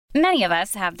Many of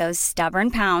us have those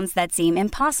stubborn pounds that seem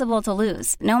impossible to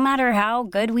lose, no matter how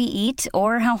good we eat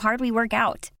or how hard we work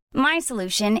out. My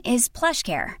solution is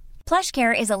PlushCare.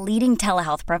 PlushCare is a leading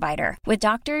telehealth provider with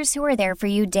doctors who are there for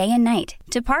you day and night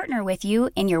to partner with you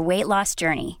in your weight loss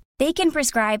journey. They can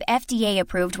prescribe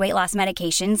FDA-approved weight loss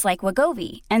medications like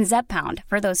Wegovy and Zepbound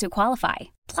for those who qualify.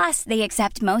 Plus, they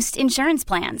accept most insurance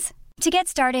plans. To get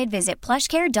started, visit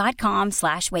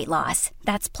plushcare.com/weightloss.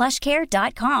 That's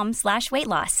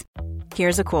plushcare.com/weightloss.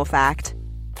 Here's a cool fact.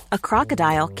 A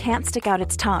crocodile can't stick out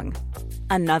its tongue.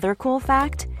 Another cool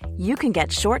fact, you can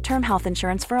get short-term health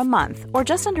insurance for a month or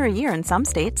just under a year in some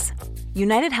states.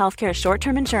 United Healthcare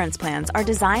short-term insurance plans are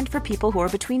designed for people who are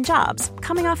between jobs,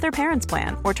 coming off their parents'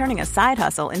 plan, or turning a side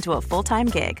hustle into a full-time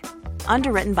gig.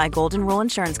 Underwritten by Golden Rule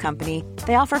Insurance Company,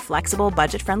 they offer flexible,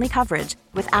 budget-friendly coverage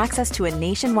with access to a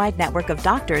nationwide network of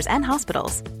doctors and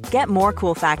hospitals. Get more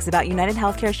cool facts about United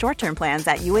Healthcare short-term plans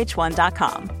at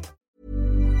uh1.com.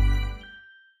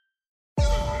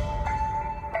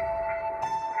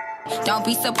 Don't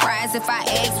be surprised if I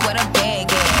ask what a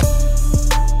bag is.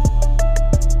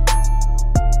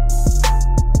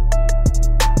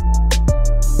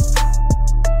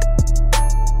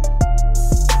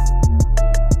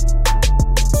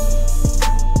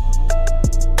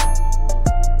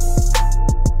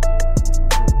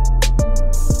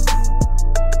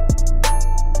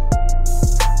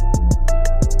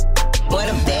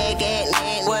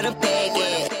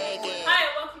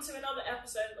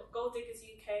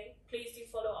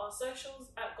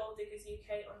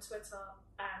 Twitter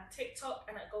and TikTok,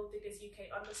 and at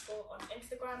GoldDiggersUK_ on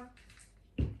Instagram.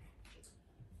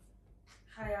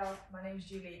 Hi y'all, my name's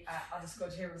Julie at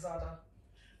 _Jirazada.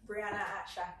 Brianna at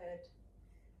Shafford.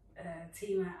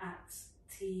 Tima at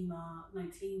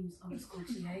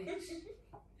Teams_GH.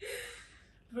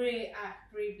 Bree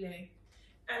at Bree Blue.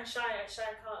 And Shy at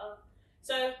Shy Carter.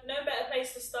 So no better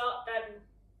place to start than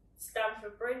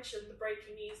Stamford Bridge and the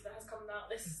breaking news that has come out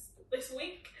this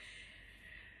week.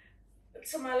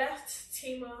 To my left,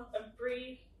 Tima and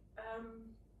Bree.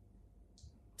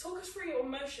 Talk us through your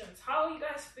emotions. How are you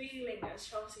guys feeling as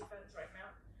Chelsea fans right now?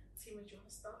 Tima, do you want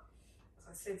to start? As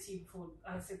I said to you before,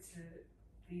 I said to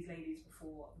these ladies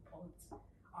before the pod,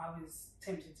 I was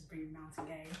tempted to bring Mountain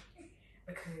Gay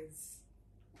because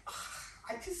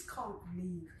I just can't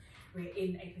believe we're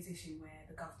in a position where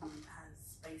the government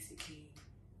has basically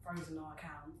frozen our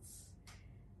accounts.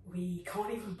 We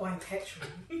can't even buy petrol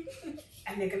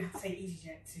and they're going to have to take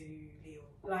EasyJet to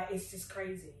Lille. Like, it's just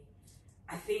crazy.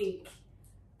 I think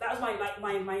that was my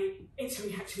instant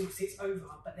reaction was it's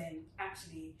over, but then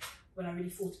actually when I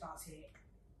really thought about it,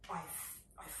 I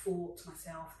thought to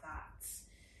myself that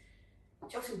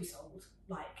Chelsea will be sold.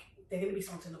 Like, they're going to be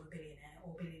sold to another billionaire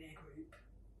or billionaire group.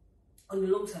 On the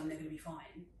long term, they're going to be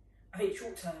fine. I think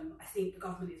short term, I think the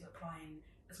government is applying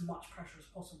as much pressure as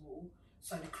possible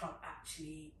so the club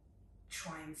actually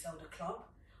try and sell the club.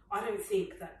 I don't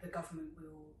think that the government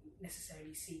will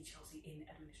necessarily see Chelsea in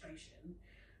administration.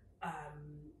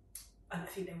 And I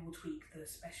think they will tweak the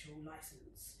special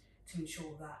licence to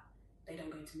ensure that they don't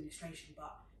go into administration.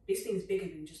 But this thing's bigger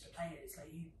than just the players.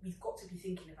 Like, you've got to be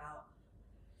thinking about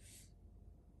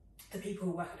the people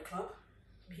who work at the club,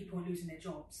 people who are losing their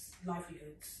jobs,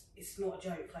 livelihoods. It's not a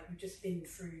joke. Like, we've just been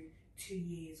through 2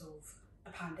 years of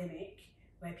a pandemic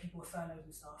where people were furloughed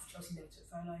and stuff. Chelsea never took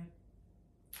furlough,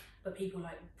 but people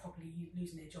like properly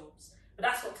losing their jobs. But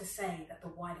that's not to say that the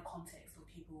wider context of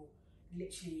people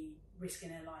literally risking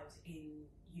their lives in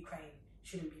Ukraine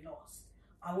shouldn't be lost.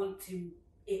 I want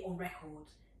it on record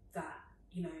that,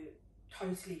 you know,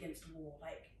 totally against the war.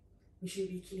 Like, we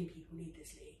shouldn't be killing people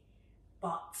needlessly.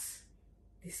 But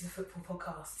this is a football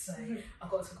podcast, so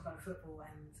I've got to talk about football.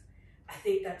 And I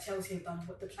think that Chelsea have done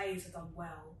what the players have done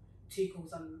well.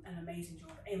 Tuchel's done an amazing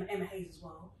job. Emma Hayes as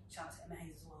well. Shout out to Emma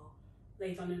Hayes as well.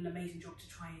 They've done an amazing job to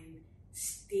try and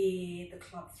steer the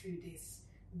club through this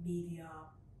media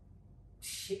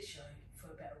shit show,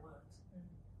 for a better word.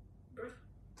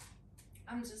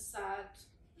 I'm just sad.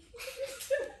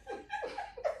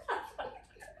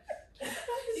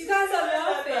 You guys are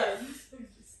laughing.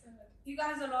 You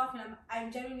guys are laughing.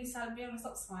 I'm genuinely sad. Be able to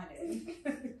stop smiling.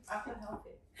 I can't help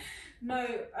it.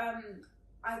 No,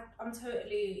 I'm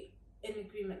totally in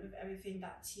agreement with everything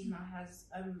that Tima has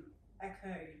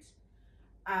echoed,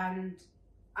 and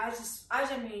I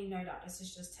genuinely know that this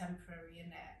is just temporary,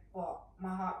 innit? But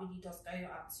my heart really does go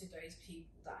out to those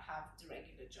people that have the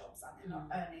regular jobs and they're not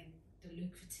earning the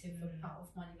lucrative amount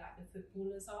of money like the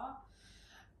footballers are.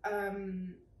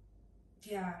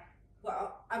 Yeah.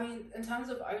 Well, I mean, in terms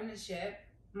of ownership,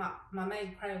 my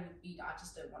main prayer would be that I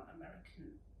just don't want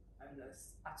American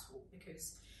owners at all,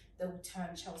 because they will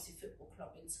turn Chelsea Football Club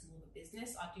into more of a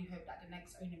business. I do hope that the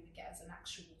next owner we get is an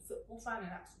actual football fan,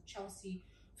 an actual Chelsea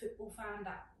football fan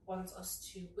that wants us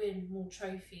to win more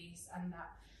trophies, and that,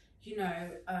 you know,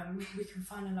 we can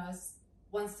finalise,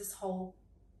 once this whole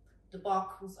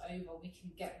debacle's over, we can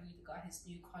get Rudiger his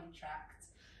new contract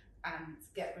and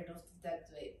get rid of the dead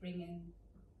weight, bring in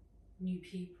new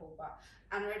people. But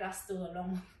I know that's still a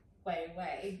long way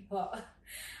away, but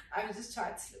I'm just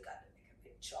trying to look at the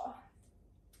bigger picture.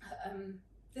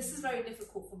 This is very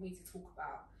difficult for me to talk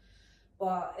about,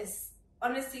 but it's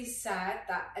honestly sad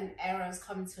that an era is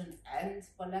coming to an end,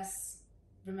 but let's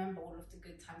remember all of the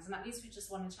good times. And at least we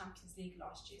just won the Champions League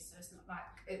last year, so it's not like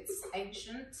it's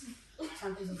ancient.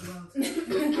 Champions of the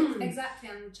world. Exactly,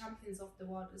 and champions of the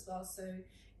world as well. So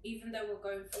even though we're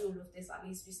going through all of this, at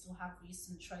least we still have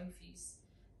recent trophies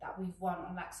that we've won,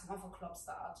 unlike some other clubs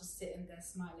that are just sitting there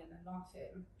smiling and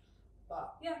laughing.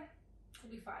 But yeah,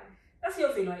 we'll be fine. That's the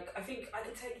other thing, like, I think I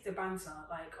could take the banter.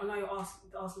 Like, I know you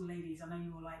asked the Arsenal ladies, I know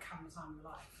you were like having the time of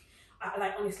your life.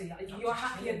 Like, honestly, like, you're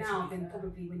happier now than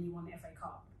probably when you won the FA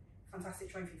Cup.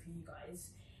 Fantastic trophy for you guys.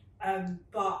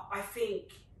 But I think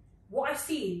what I've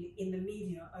seen in the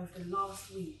media over the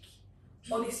last week,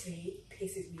 honestly,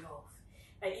 pisses me off.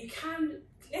 Like, you can,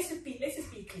 let's just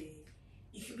be clear.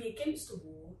 You can be against the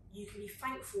war. You can be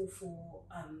thankful for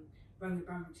Roman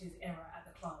Abramovich's era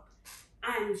at the club,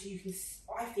 and you can.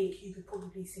 I think you could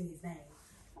probably sing his name.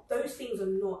 Those things are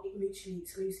not mutually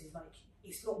exclusive. Like,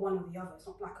 it's not one or the other. It's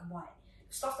not black and white.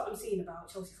 The stuff that I'm seeing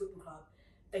about Chelsea Football Club,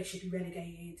 they should be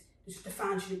relegated. The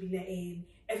fans shouldn't be let in.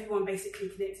 Everyone basically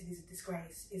connected is a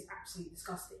disgrace. Is absolutely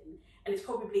disgusting. And it's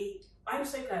probably. I'm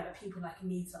so glad that people like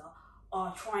Anita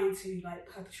are trying to like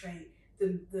perpetrate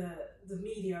the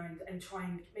media and try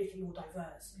and make it more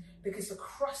diverse, because the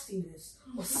crustiness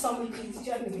of some of these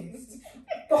journalists,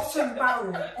 bottom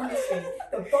barrel, honestly,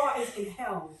 the bar is in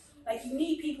hell. Like, you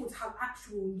need people to have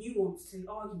actual nuance to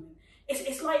the argument.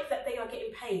 It's like that they are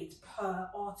getting paid per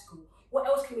article. What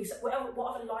else can we say? What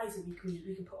other lies that we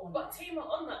can put on? But Tima,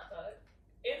 on that though,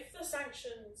 if the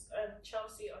sanctions and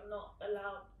Chelsea are not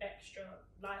allowed extra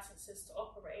licenses to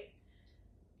operate,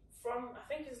 from, I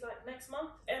think it's like next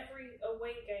month, every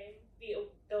away game,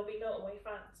 there'll be no away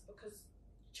fans, because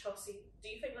Chelsea, do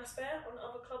you think that's fair on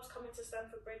other clubs coming to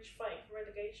Stamford Bridge, fighting for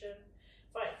relegation,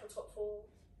 fighting for top four?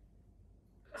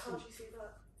 How do you see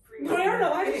that? No, I don't know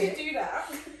why did you do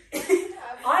that.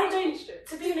 I don't,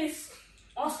 to be honest,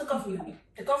 ask the government,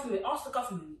 ask the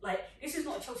government, like, this is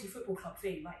not a Chelsea Football Club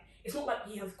thing. Like, it's not like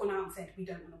you have gone out and said we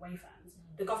don't want away fans.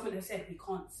 The government has said we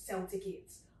can't sell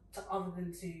tickets to other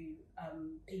than to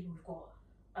people who've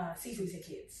got season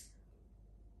tickets.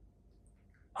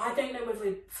 I don't know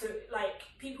whether, like,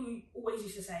 people who always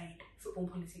used to say football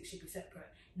and politics should be separate.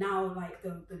 Now, like,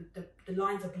 the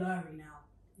lines are blurry now.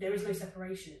 There is no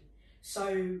separation.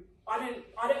 So I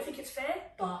don't think it's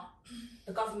fair, but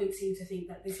the government seem to think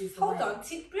that this is the way. Hold on,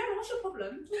 Brianna, what's your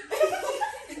problem?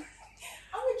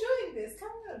 I'm enjoying this. Come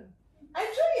on, I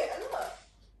enjoy it a lot.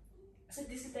 So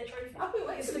this is their trophy. I've been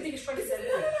waiting. It's the biggest trophy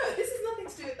No. This is nothing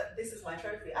to do with that. This is my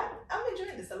trophy. I'm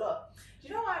enjoying this a lot. Do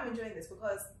you know why I'm enjoying this?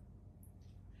 Because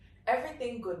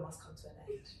everything good must come to an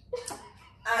end.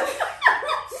 And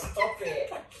stop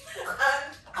it.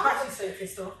 And I'm actually so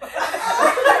pissed off.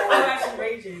 I'm actually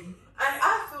raging. And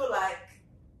I feel like,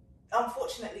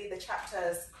 unfortunately, the chapter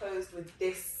is closed with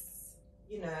this,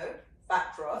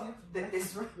 backdrop,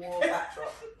 this war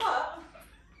backdrop. But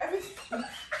everything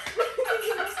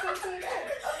must come to an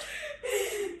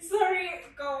end. Sorry,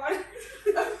 go on.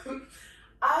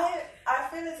 I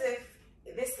feel as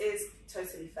if this is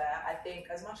totally fair. I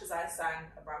think as much as I sang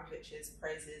Abramovich's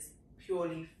praises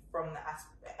purely from the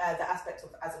aspect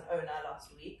of as an owner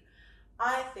last week,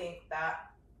 I think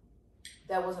that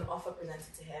there was an offer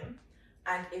presented to him,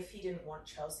 and if he didn't want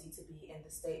Chelsea to be in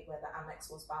the state where the Amex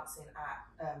was bouncing at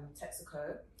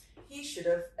Texaco, he should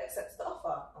have accepted the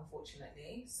offer,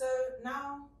 unfortunately. So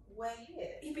now we're here.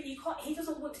 Yeah, but you can't. He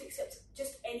doesn't want to accept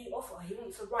just any offer. He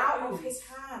wants to write Out of his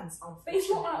hands, unfortunately. But it's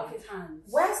not out of his hands.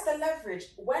 Where's the leverage?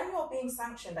 When you're being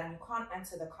sanctioned and you can't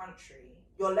enter the country,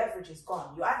 your leverage is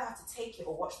gone. You either have to take it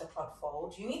or watch the club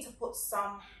fold. You need to put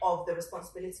some of the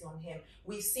responsibility on him.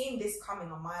 We've seen this coming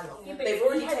a mile off. Yeah, they've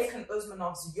already taken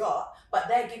Osmanov's yacht, but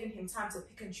they're giving him time to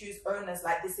pick and choose owners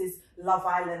like this is Love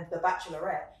Island, The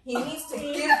Bachelorette. He needs to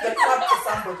give the club to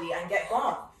somebody and get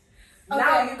gone. Okay.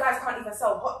 Now you guys can't even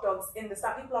sell hot dogs in the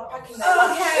stand. People are packing their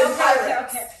lunch in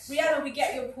Pirates. Okay. Rihanna, we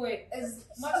get your point. As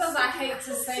much as I hate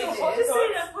to say So this, what is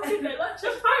it? Packing their lunch in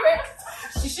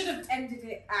Pirates. she should have ended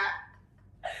it at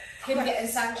him getting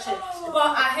sanctioned.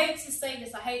 But I hate to say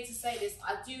this,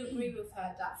 I do agree with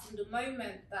her that from the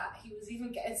moment that he was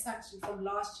even getting sanctioned from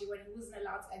last year when he wasn't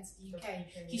allowed to enter the UK,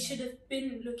 he should have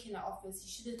been looking at offers. He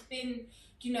should have been,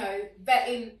 you know,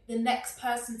 vetting the next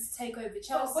person to take over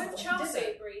Chelsea. But with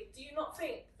Chelsea, Brie, do you not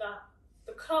think that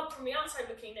the club from the outside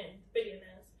looking in,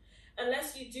 billionaires,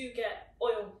 unless you do get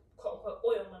oil, quote unquote,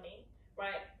 oil money,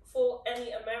 right, for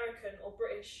any American or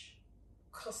British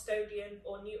custodian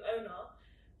or new owner,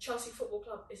 Chelsea Football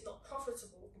Club is not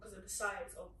profitable because of the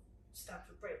size of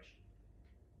Stamford Bridge?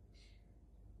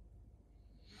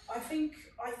 I think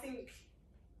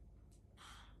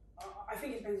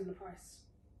it depends on the price.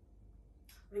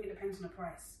 I think it depends on the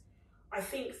price. I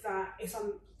think that if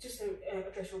I'm just to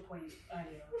address your point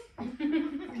earlier, I'm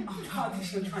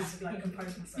just trying to like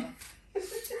compose myself.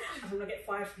 I'm gonna get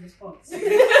fired from this pod.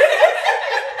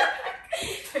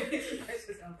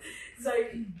 So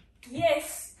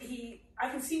yes, I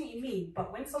can see what you mean,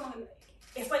 but when someone,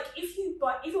 it's like if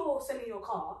you're selling your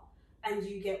car and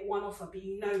you get one offer, but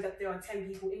you know that there are 10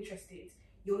 people interested,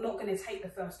 you're not going to take the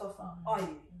first offer, are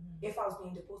you? If I was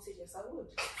being deported, yes, I would.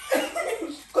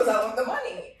 Because I want the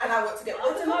money and I want to get rid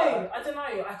of the car. I don't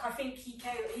know. I think he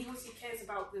obviously cares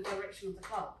about the direction of the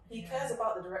club. He cares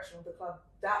about the direction of the club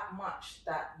that much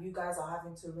that you guys are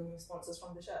having to remove sponsors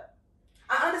from the shirt.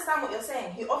 I understand what you're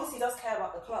saying. He obviously does care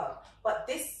about the club, but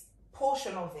this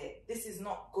portion of it, this is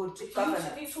not good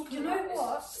governance. You know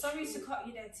what? Sorry to cut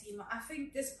you there, Tima. I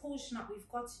think this portion that we've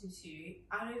gotten to,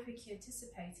 I don't think he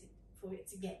anticipated for it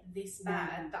to get this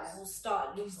bad, that will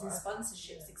start losing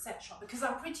sponsorships, etc. Because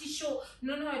I'm pretty sure,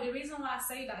 the reason why I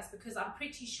say that is because I'm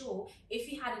pretty sure if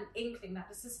he had an inkling that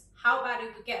this is how bad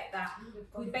it would get, that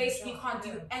we basically can't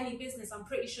do any business, I'm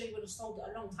pretty sure he would have sold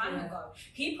it a long time ago.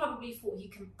 He probably thought he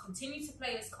can continue to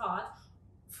play his card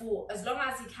for as long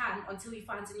as he can until he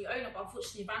finds a new owner, but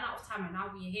unfortunately he ran out of time and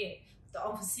now we're here. The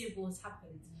unforeseeable has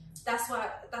happened. That's why,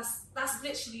 that's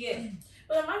literally it.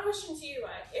 But then my question to you,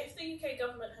 right, if the UK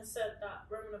government has said that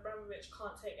Roman Abramovich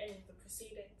can't take any of the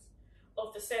proceedings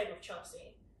of the sale of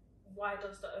Chelsea, why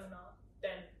does the owner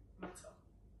then matter?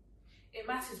 It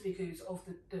matters because of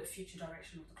the future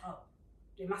direction of the club.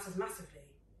 It matters massively.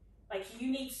 Like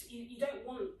you don't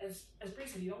want, as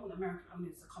Bruce said, you don't want American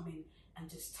owners to come in and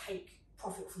just take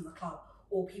profit from the club,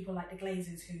 or people like the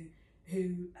Glazers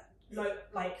who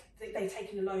they're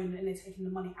taking a loan and they're taking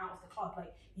the money out of the club.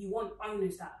 Like you want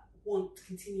owners that want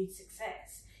continued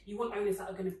success. You want owners that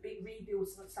are going to rebuild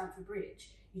Stamford Bridge.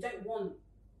 You don't want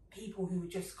people who are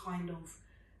just kind of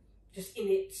just in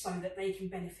it so that they can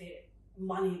benefit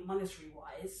monetary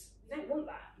wise. You don't want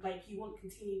that. Like you want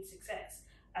continued success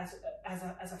as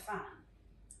a fan.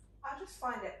 I just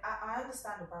find it, I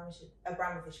understand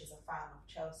Abramovich is a fan of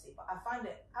Chelsea, but I find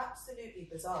it absolutely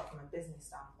bizarre from a business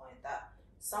standpoint that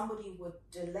somebody would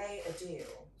delay a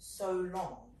deal so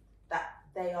long that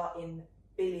they are in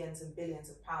billions and billions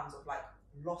of pounds of like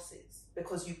losses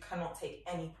because you cannot take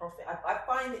any profit. I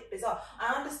find it bizarre.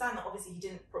 I understand that obviously he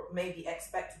didn't maybe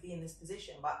expect to be in this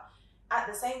position, but at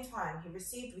the same time, we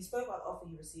spoke about the offer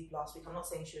he received last week. I'm not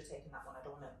saying he should have taken that one. I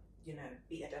don't want to,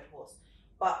 beat a dead horse.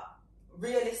 But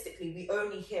realistically, we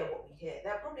only hear what we hear.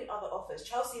 There are probably other offers.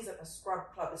 Chelsea isn't a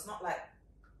scrub club. It's not like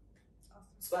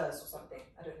Spurs or something.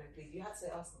 I don't know, please. You had to say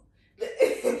Arsenal.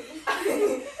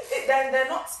 They're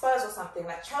not Spurs or something.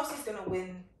 Like Chelsea's going to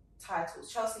win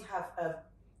titles. Chelsea have a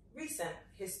recent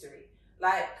history.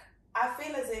 Like, I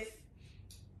feel as if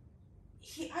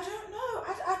I don't know.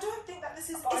 I don't think that this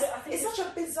is. It's such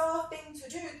a bizarre thing to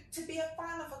do, to be a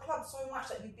fan of a club so much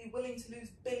that you'd be willing to lose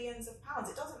billions of pounds.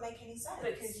 It doesn't make any sense.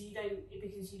 Because you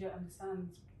don't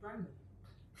understand Roman.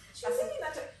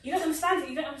 You don't understand it.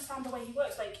 You don't understand the way he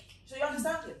works. Like, so you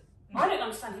understand him? I don't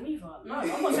understand him either. No, I'm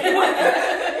not saying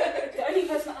that. The only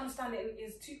person that understands it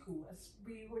is Tuchel, as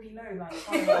we already know. Like,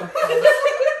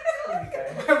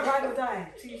 ride or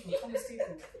die, Tuchel, Thomas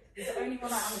Tuchel. He's the only one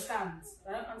that understands.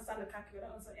 I don't understand Lukaku. I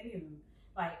don't understand any of them.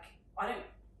 Like, I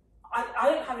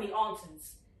don't have any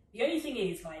answers. The only thing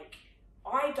is, like,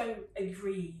 I don't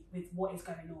agree with what is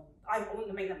going on. I want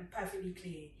to make that perfectly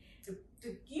clear.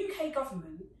 The UK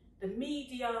government, the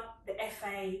media, the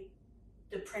FA,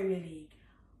 the Premier League,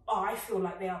 I feel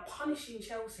like they are punishing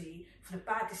Chelsea for the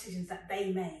bad decisions that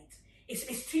they made.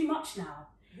 It's too much now.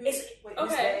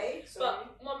 Okay,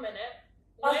 but 1 minute.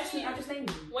 I just named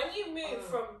them. When you move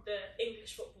from the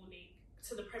English Football League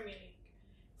to the Premier League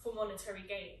for monetary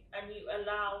gain, and you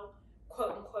allow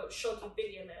quote unquote shoddy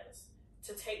billionaires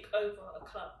to take over a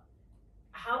club,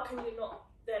 how can you not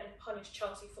then punish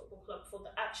Chelsea Football Club for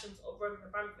the actions of Roman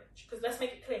Abramovich? Because let's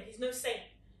make it clear, he's no saint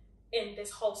in this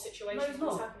whole situation. No, he's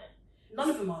not. Happening. None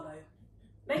of them are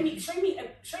though.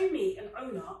 Show me an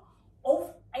owner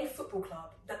a football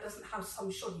club that doesn't have some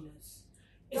shoddiness.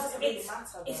 Doesn't really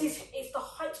matter. It's the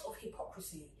height of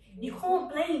hypocrisy. You can't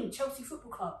blame Chelsea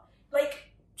Football Club.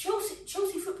 Like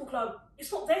Chelsea Football Club,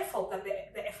 it's not their fault that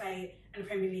the FA and the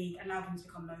Premier League allowed him to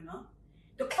become an owner.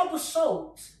 The club was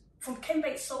sold. Ken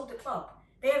Bates sold the club.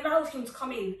 They allowed him to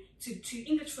come in to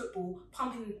English football,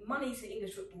 pumping money to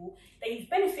English football. They've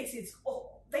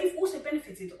also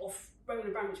benefited off Roman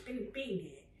Abramovich being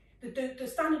here. The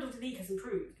standard of the league has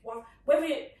improved. Whether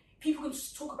people can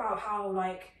just talk about how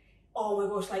like, oh my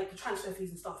gosh, like the transfer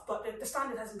fees and stuff, but the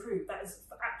standard has improved. That is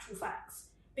actual facts.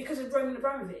 Because of Roman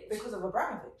Abramovich. Because of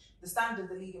Abramovich. The standard of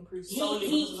the league improves solely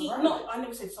he because of not, I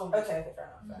never said solely. Okay, fair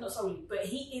enough. Not solely, but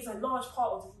he is a large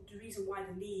part of the reason why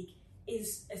the league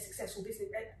is a successful business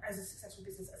as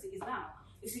it is now.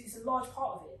 It's a large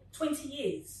part of it. 20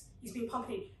 years he's been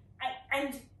pumping,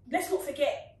 and let's not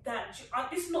forget that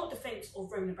this is not a defence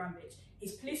of Roman Abramovich.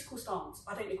 His political stance,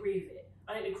 I don't agree with it.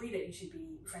 I don't agree that you should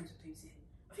be friends with Putin.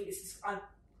 I think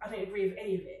I don't agree with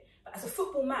any of it. But as a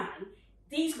football man,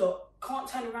 these lot can't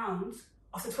turn around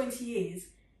after 20 years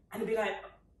and be like,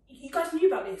 you guys knew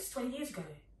about this 20 years ago.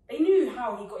 They knew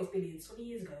how he got his billions 20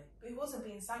 years ago. But he wasn't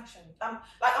being sanctioned.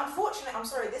 Unfortunately, I'm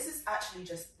sorry, this is actually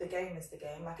just the game is the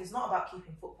game. Like, it's not about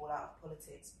keeping football out of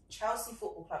politics. Chelsea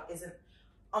Football Club isn't.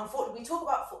 Unfortunately, we talk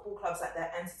about football clubs like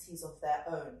they're entities of their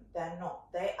own. They're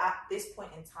not. They, at this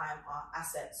point in time, are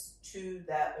assets to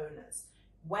their owners.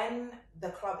 When the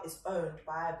club is owned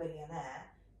by a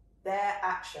billionaire, their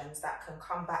actions that can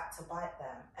come back to bite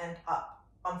them end up,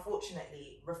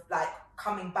 unfortunately,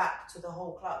 coming back to the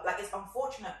whole club. Like, it's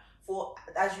unfortunate for,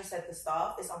 as you said, the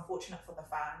staff. It's unfortunate for the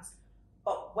fans.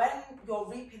 But when you're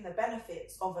reaping the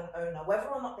benefits of an owner, whether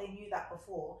or not they knew that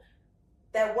before,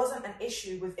 there wasn't an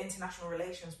issue with international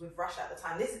relations with Russia at the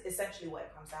time. This is essentially what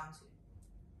it comes down to.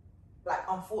 Like,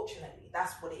 unfortunately,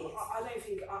 that's what it is. I don't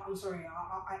think. I'm sorry.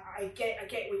 I get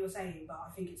what you're saying, but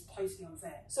I think it's totally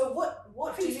unfair. So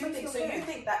what do you think? So you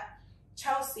think that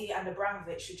Chelsea and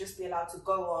Abramovich should just be allowed to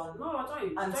go on? No, I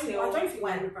don't. I don't think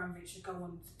Abramovich should go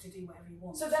on to do whatever he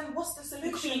wants. So then, what's the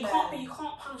solution? You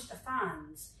can't punish the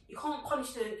fans. You can't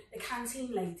punish the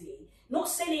canteen lady. Not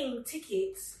selling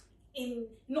tickets isn't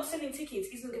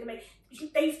going to make.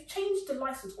 They've changed the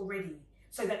license already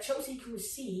so that Chelsea can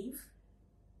receive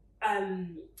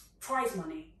prize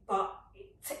money, but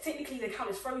technically the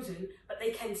account is frozen, but they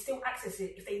can still access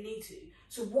it if they need to.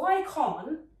 So why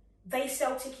can't they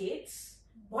sell tickets?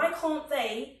 Why can't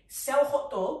they sell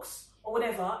hot dogs or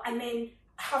whatever and then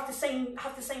have the same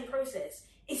process?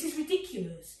 It is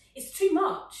ridiculous. It's too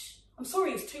much. I'm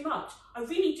sorry, it's too much. I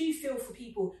really do feel for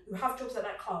people who have jobs at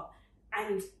that club,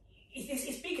 and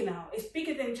it's bigger now. It's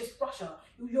bigger than just Russia.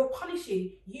 You're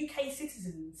punishing UK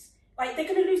citizens. Like, they're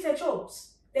going to lose their jobs.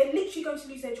 They're literally going to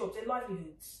lose their jobs, their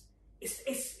livelihoods.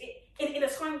 In a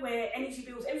time where energy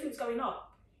bills, everything's going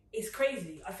up. It's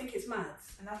crazy. I think it's mad.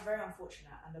 And that's very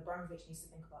unfortunate. And Abramovich needs to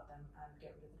think about them and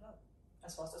get rid of the club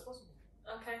as fast as possible.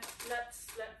 Okay, let's.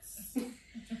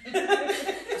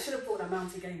 I should have brought that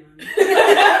mountain game on.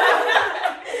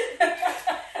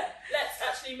 Let's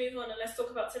actually move on and let's talk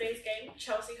about today's game.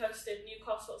 Chelsea hosted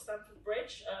Newcastle at Stamford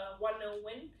Bridge, 1-0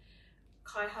 win.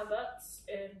 Kai Havertz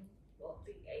in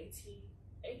the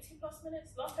 80 plus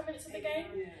minutes, last 10 minutes of the game.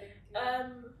 Yeah.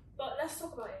 But let's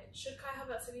talk about it. Should Kai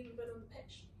Havertz have even been on the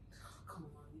pitch? Come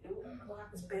on, what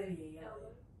happens? Barely a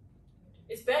yellow.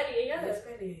 It's barely a yellow. It's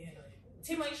barely a yellow.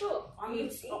 Team, are you sure? I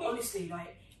mean, honestly,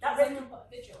 like that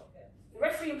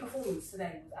refereeing performance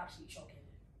today was absolutely shocking.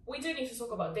 We do need to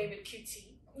talk about David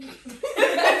QT.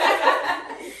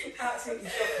 Absolutely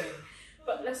shocking.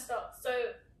 But let's start. So,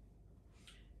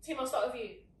 Team, I'll start with you.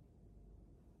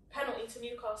 Penalty to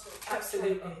Newcastle.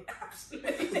 Absolutely.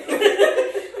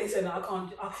 Listen, I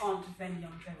can't defend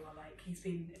young Trevor. Like, he's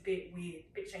been a bit weird,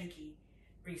 a bit shaky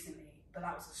recently, but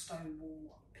that was a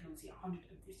stonewall penalty,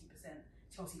 150%.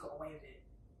 Chelsea got away with it.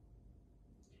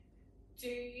 Do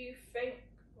you think?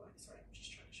 Sorry, I'm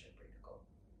just trying to show a brief goal.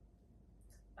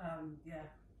 Yeah,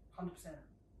 100%.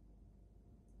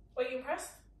 Were you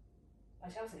impressed? By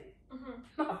Chelsea? Mm-hmm.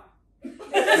 No.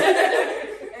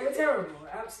 They were terrible,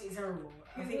 absolutely terrible.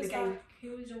 Who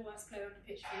was your worst player on the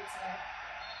pitch for you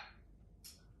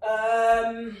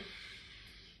today?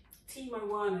 Timo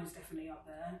Werner's definitely up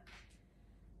there.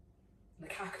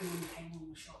 Lukaku when he came on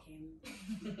was shocking.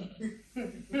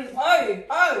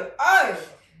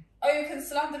 Oh, you can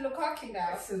slander Lukaku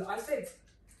now. Listen, I said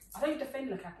I don't defend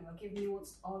Lukaku. I give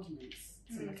nuanced arguments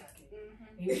to Lukaku.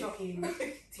 Mm-hmm. He was shocking.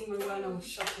 Timo Werner was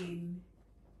shocking.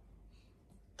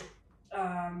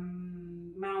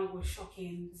 Mount was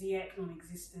shocking. Ziyech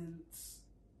non-existent.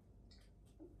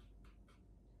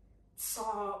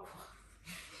 Saar,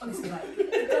 Honestly, like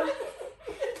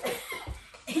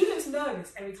he looks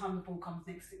nervous every time the ball comes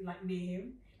next to, like near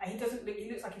him. And he doesn't. He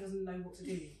looks like he doesn't know what to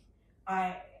do.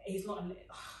 He's not.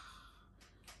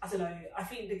 I don't know. I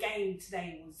think the game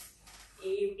today was.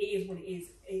 It is what it is.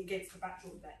 It gets the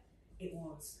backdrop that it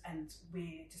was, and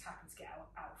we just happened to get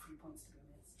out 3 points. To be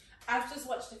honest, I've just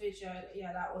watched the video.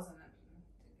 Yeah, that wasn't it.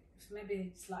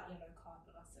 Maybe slight yellow card,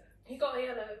 but that's it. He got a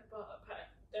yellow, but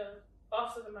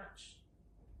after the match,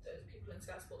 the people in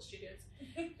Sky Sports Studios,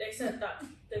 they said that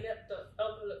the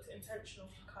elbow looked intentional.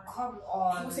 Come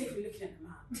on. People say if you're looking at the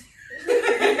man.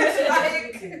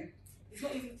 It's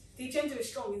not even. The agenda is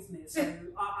strong, isn't it? So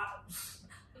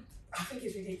I think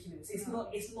it's ridiculous. It's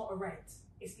not. It's not a red.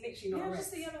 It's literally not a red.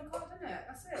 Just a yellow card, isn't it?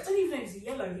 That's it. I don't even know if it's a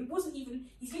yellow. He wasn't even.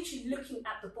 He's literally looking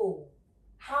at the ball.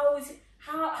 How is it?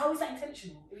 How is that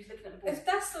intentional? If he's looking at the ball. If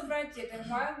that's the red, yeah, then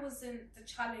why wasn't the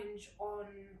challenge on?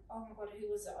 Oh my god, who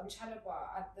was it on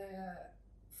Chalobah at the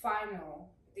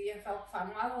final, the EFL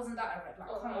final? Why wasn't that a red? Like,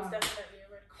 come that was on. definitely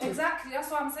a red card. Exactly,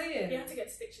 that's what I'm saying. He had to get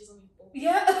stitches on his ball.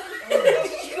 Yeah,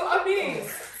 you know what I mean.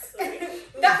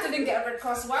 That didn't get a red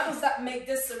card. So why does that make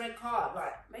this a red card?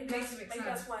 Like, Maybe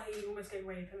that's why he almost gave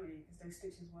away a penalty because those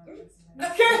stitches weren't necessary.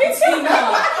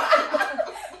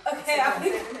 Okay, I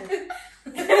think.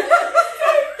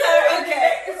 Okay.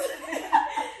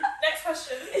 Next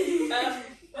question.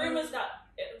 Rumours that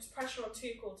it was pressure on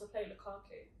Tuchel to play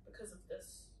Lukaku because of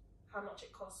this, how much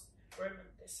it cost Roman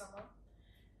this summer.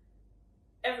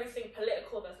 Everything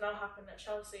political that's now happened at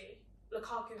Chelsea,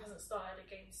 Lukaku hasn't started a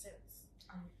game since.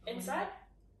 Inside?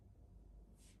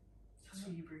 That's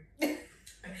for you, Brie.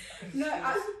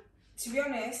 No, to be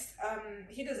honest,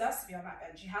 he deserves to be on that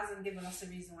bench. He hasn't given us a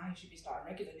reason why he should be starting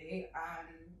regularly, and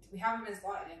we haven't been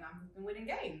starting and we've been winning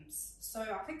games. So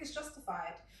I think it's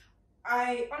justified.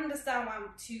 I understand why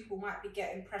Tuchel might be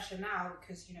getting pressure now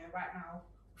because, you know, right now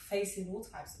we're facing all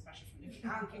types of pressure from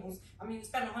different angles. I mean, we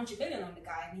spent 100 million on the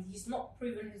guy and he's not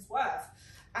proven his worth.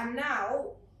 And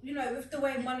now, you know, with the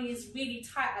way money is really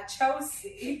tight at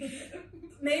Chelsea,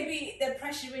 maybe they're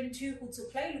pressuring Tuchel to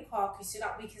play Lukaku so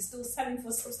that we can still sell him for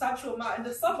a substantial amount in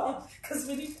the summer because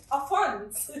we need our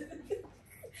funds.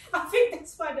 I think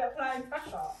that's why they're applying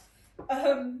pressure.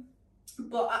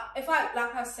 But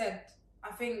like I said,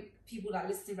 I think people that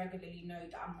listen regularly know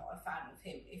that I'm not a fan of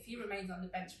him. If he remains on the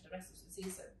bench for the rest of the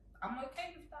season, I'm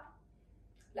okay with that.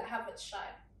 Let Havertz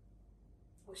shine.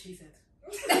 What she said.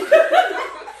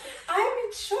 I'm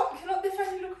in shock. You're not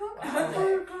defending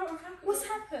Lukaku. What's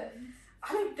happened?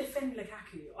 I don't defend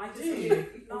Lukaku. I do.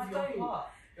 No, I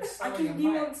don't. So I give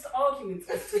nuanced arguments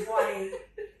as to why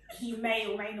he may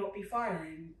or may not be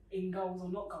firing in goals or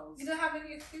not goals. You don't have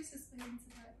any excuses for him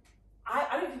today.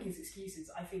 I don't think it's excuses.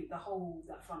 I think that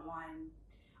front line,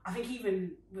 I think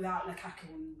even without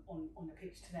Lukaku on the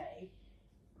pitch today,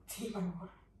 Timo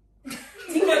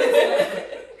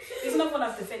there's another one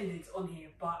I've defended on here,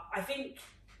 but I think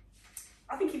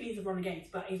he needs to run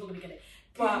against, but he's not going to get it.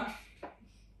 But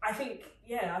I think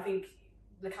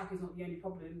Lukaku's not the only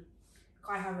problem.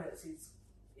 Kai Havertz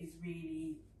is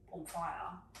really on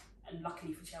fire, and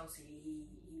luckily for Chelsea,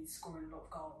 he's scoring a lot of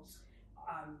goals.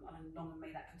 And long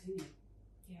may that continue.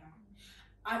 Yeah,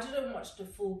 I didn't watch the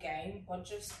full game, but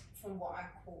just from what I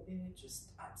caught, we were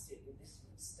just absolutely missing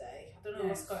stay. I don't know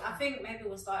what's going on. I think maybe the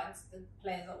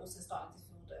players are also starting to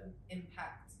feel the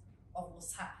impact of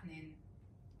what's happening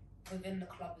within the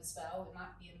club as well. It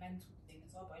might be a mental thing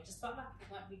as well, but I just felt like we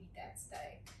weren't really there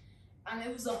today. And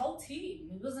it was a whole team.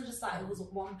 It wasn't just like it was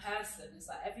one person. It's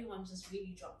like everyone just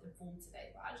really dropped their form today.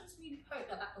 But I just really hope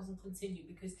that doesn't continue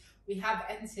because we have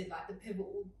entered like the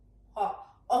pivotal part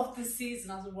of the season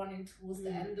as we're running towards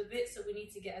the end of it. So we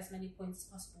need to get as many points as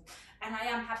possible. And I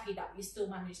am happy that we still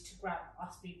managed to grab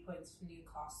us 3 points from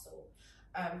Newcastle.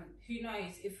 Who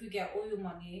knows, if we get oil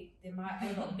money, they might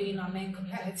end up being our main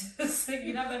competitors. So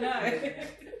you never know. I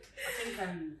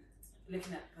think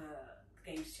looking at the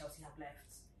games Chelsea have left,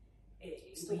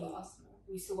 we still got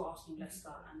Arsenal,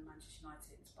 Leicester and Manchester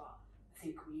United, but I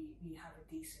think we have a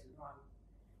decent run.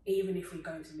 Even if we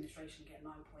go into administration and get a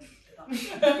 9-point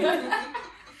deduction.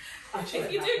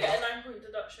 If you do get a 9-point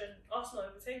deduction, Arsenal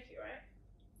overtake you, right?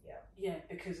 Yeah,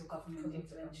 because of government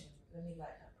intervention. Let me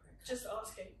like that. Just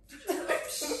asking.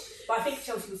 But I think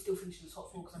Chelsea will still finish in the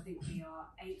top 4 because I think we are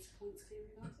 8 points clear of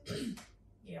United.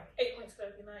 Yeah, 8 points clear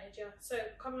of United, yeah. So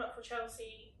coming up for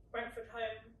Chelsea, Brentford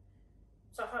home,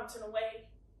 Southampton away.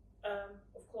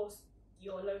 Of course,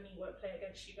 your Loney won't play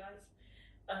against you guys.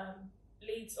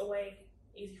 Leeds away,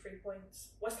 easy 3 points.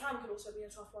 West Ham could also be a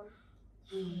tough one.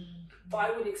 But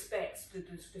I would expect the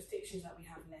fixtures that we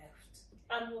have left.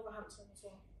 And Wolverhampton as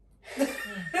well.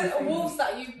 Wolves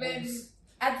that you've been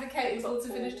advocate Liverpool to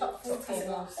finish top 4 team.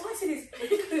 All I said is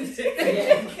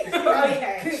Okay.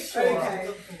 Okay.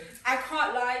 I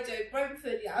can't lie, Joe.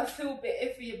 Brentford, I feel a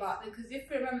bit iffy about them because if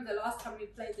you remember the last time we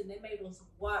played them, they made us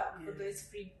work for those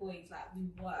 3 points. Like,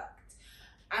 we worked.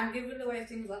 And given the way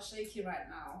things are shaky right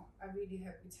now, I really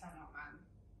hope we turn up, man.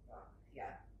 But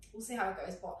yeah, we'll see how it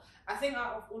goes. But I think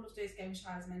out of all of those games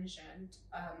Shai has mentioned,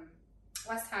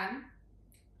 West Ham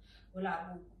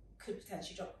could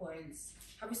potentially drop points.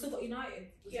 Have we still got United?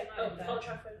 Old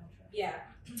Trafford. Yeah.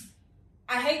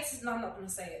 I hate to, no, I'm not going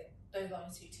to say it. Those are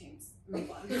the 2 teams. Move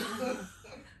on.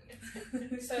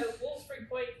 So, Wolves 3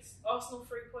 points, Arsenal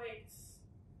 3 points.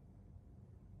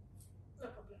 No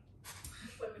problem.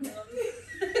 Moving on.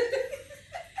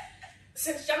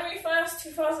 Since January 1st,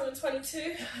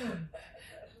 2022.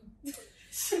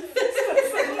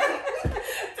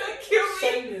 Don't kill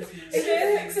me.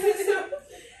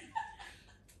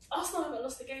 Arsenal haven't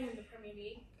lost a game in the Premier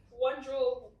League. 1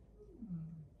 draw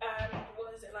and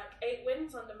what is it, like 8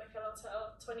 wins under Mikel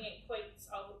Arteta, 28 points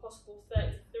out of a possible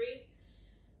 33.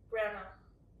 Brianna,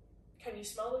 can you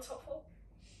smell the top 4?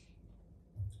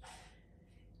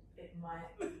 It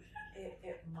might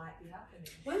be happening.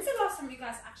 When's the last time you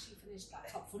guys actually finished that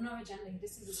top 4? No agenda.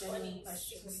 This is a genuine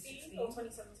question. 2016 or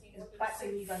 2017? Back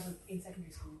when you guys were in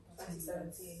secondary school.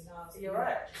 2017. No, You're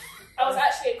right. I was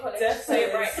actually in college, so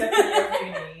you're right. Second year of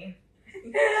uni.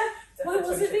 Well,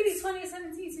 was it really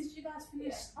 2017 since you guys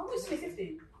finished? I was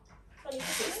 2015.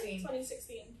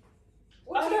 2016.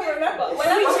 What I do you don't remember.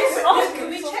 Can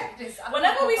we check this?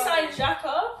 Whenever we signed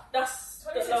Xhaka, that's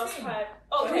the last 2016. time.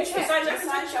 Oh, Can okay. we check? We signed We Xhaka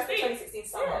signed in Sheffield 2015. 2016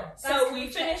 summer. So we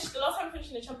finished, the last time we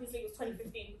finished in the Champions League was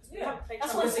 2015 because we haven't played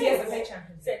That's what Champions I'm League saying. Play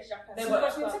Champions League. since Xhaka. So They you were-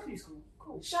 guys were in secondary school?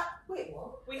 Cool. Wait,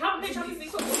 what? We haven't played Champions League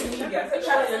football since Yeah, Xhaka. but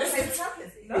Champions Champions League.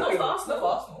 Champions League. No, Not for Arsenal. Not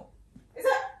for Arsenal. Is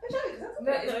that the Champions League?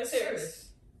 No, No, it's serious.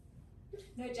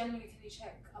 No, genuinely, can you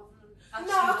check? I wanna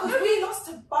No, actually because we lost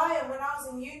to Bayern when I was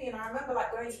in uni, and I remember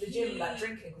like going to the gym, like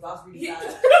drinking because I was really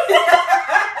bad.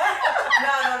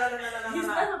 No. He's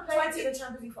never played in the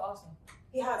Champions League for Arsenal.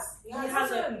 He has. He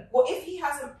hasn't. Well, if he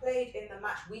hasn't played in the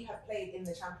match, we have played in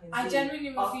the Champions League. I genuinely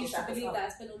after refuse to Shaq as believe well. that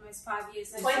it's been almost 5 years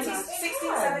since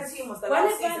 2016, 17 was the When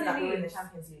last did season that Burnley we were in the leave?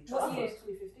 Champions League. What Trust year me. is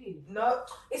 2015? No,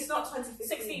 it's not 2015.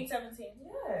 16, 17.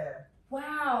 Yeah.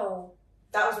 Wow.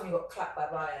 That was when we got clapped by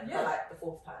Bayern Yeah. for like the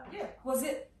 4th time. Yeah. Was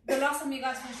it the last time you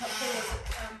guys finished up four? Was it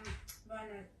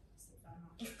Ryan?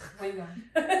 Wenger.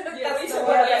 Yeah, we the took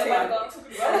word, it. yeah, Yeah, Wenger. we took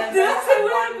it And well. then That's Bayern the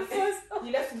won- word before.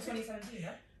 He left in 2017,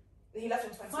 no? He left in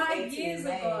 2018. 5 years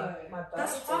May, ago. My birthday.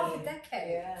 That's half a decade.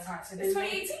 Yeah. Right, so It's then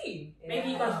 2018. maybe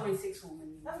you Yeah. guys were in sixth form.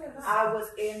 And I was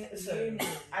in So, uni.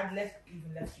 I'd left uni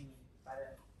by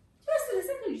then. You're still in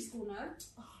secondary school now.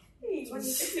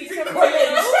 2016,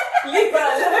 Leave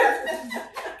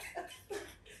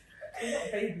We're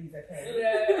not babies, okay?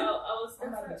 Yeah, I was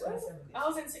I'm like 27. I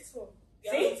was in sixth form.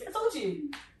 Yeah, see, I told you.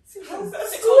 sixth form, school.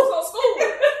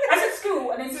 I said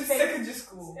school, and then you said, Secondary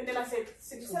school. and then I said You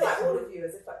sixth said form. like all of you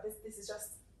as if like this is just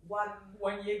one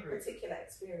 1 year group. particular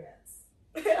experience.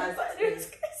 Back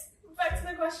to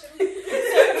the question.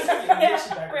 Yeah, she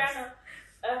digressed.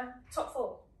 Brianna, top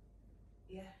 4.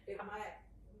 Yeah, we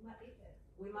might be there.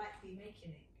 We might be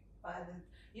making it by the.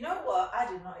 You know what? I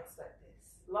did not expect this.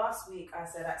 Last week I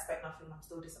said I expect nothing. I'm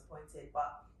still disappointed,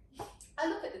 but I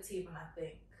look at the team and I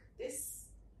think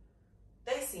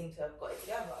they seem to have got it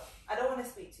together. I don't want to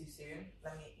speak too soon.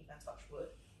 Let me even touch wood.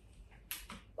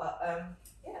 But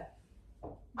yeah,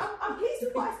 I'm pleased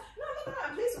with what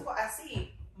I'm pleased with what I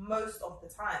see most of the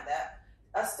time. There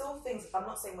are still things. I'm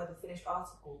not saying we're the finished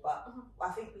article, but I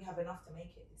think we have enough to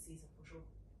make it this season for sure.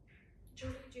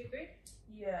 Julie, do you agree?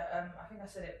 Yeah, I think I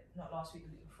said it not last week,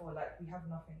 the week before. Like, we have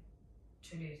nothing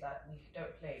to lose. Like, we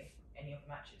don't play any of the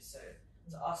matches, so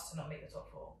to us to not make the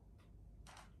top 4,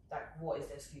 like, what is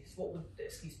the excuse? What would the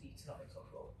excuse be to not make the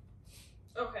top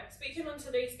 4? Okay, speaking on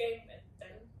today's game then,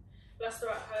 Leicester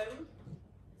at home.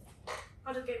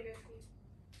 How did the game go for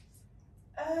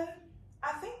you?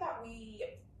 I think that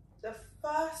the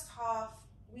first half,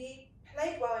 we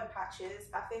played well in patches.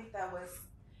 I think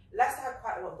Leicester had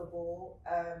quite a lot of the ball,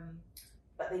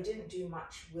 but they didn't do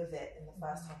much with it in the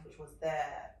first half, which was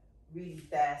their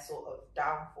sort of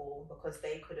downfall, because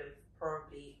they could have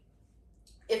probably,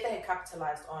 if they had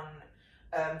capitalised on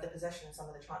the possession and some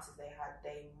of the chances they had,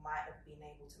 they might have been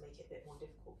able to make it a bit more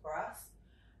difficult for us.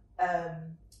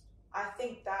 I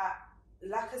think that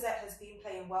Lacazette has been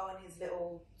playing well in his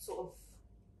little sort of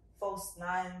false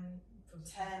 9,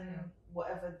 10,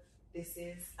 whatever this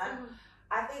is. And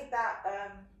I think that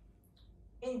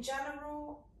in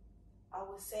general, I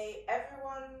would say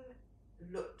everyone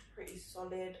looked pretty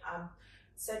solid.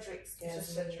 Cedric scares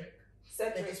me. Cedric.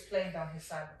 They're Cedric, just playing down his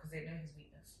side because they know his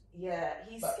weakness. yeah,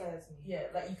 he But- scares me. Yeah,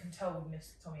 like you can tell we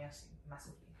missed Tomiyasu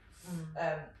massively.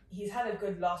 Mm. He's had a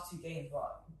good last 2 games,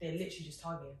 but they're literally just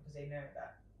targeting because they know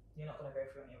that you're not going to go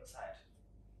through on the other side.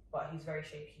 But he's very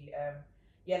shaky.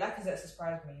 Lacazette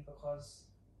surprised me because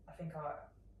I think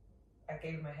I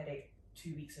gave him a headache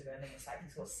 2 weeks ago, and then it's like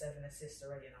he's got 7 assists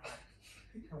already, and I'm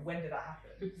like, when did that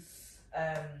happen?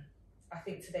 I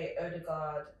think today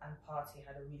Odegaard and Partey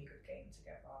had a really good game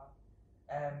together.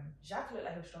 Xhaka looked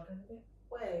like he was struggling a bit.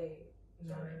 Wait,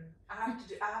 no. Sorry. I have to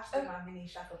do my mini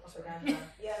Shaka propaganda.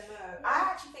 Yeah, no.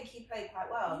 I actually think he played quite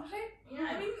well. He played,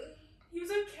 yeah, I mean, he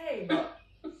was okay, but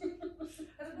I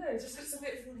don't know, it just looks a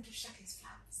bit want to give Shaka his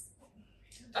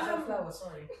flowers. Flowers,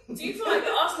 sorry. Do you feel like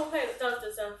the Arsenal player that does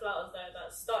deserve flowers though,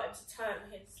 that's starting to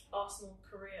turn his Arsenal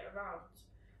career around?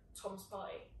 Tom's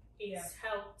Partey. He's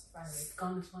held Finally.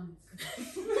 Ghana's one.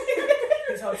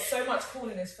 He's held so much cool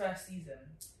in his first season.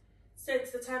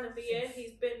 since the turn of the year.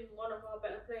 He's been one of our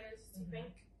better players. Do you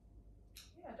think?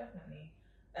 Yeah, definitely.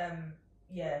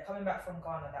 Coming back from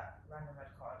Ghana, that random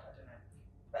red card, I don't know.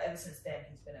 But ever since then,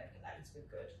 he's been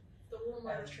good. The warm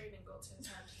weather training got to his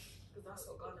head because that's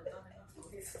what Ghana done.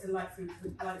 It's delightful.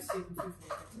 I like soup and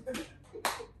food.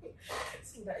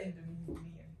 It's all that Indomie.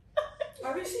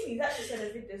 Have you seen? He's actually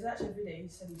said there's actually a video. He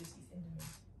said he just eats Indomie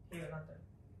here in London.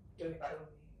 Don't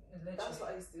kill me. That's what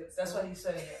I used to do. That's what he's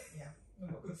saying. Yeah. I'm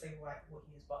not gonna say what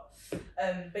he is, but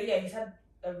yeah, he's had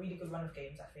a really good run of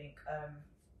games. I think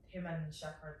him and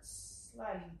Xhaka are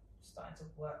slightly starting to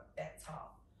work better.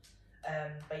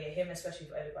 But yeah, him especially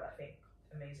for Odegaard, I think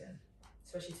amazing.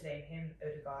 Especially today, him,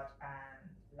 Odegaard,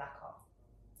 and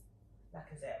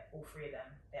Lacazette, all 3 of them,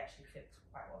 they actually clicked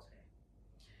quite well today.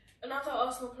 Another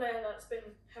Arsenal player that's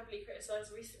been heavily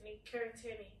criticised recently, Kieran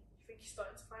Tierney. I think he's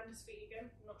starting to find his feet again.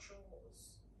 I'm not sure what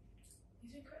was.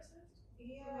 He's been criticised?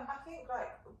 Yeah, I think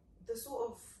like the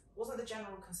sort of wasn't the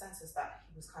general consensus that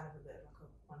he was kind of a bit like a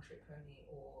one-trick pony,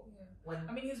 or when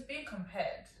I mean, he was being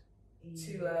compared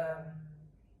to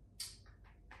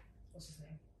what's his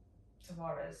name,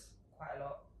 Tavares, quite a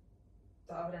lot.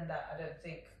 But other than that, I don't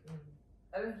think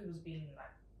he was being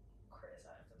like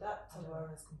criticised. that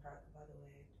Tavares comparison, by the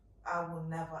way, I will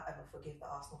never ever forgive the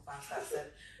Arsenal fans that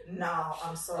said, "No,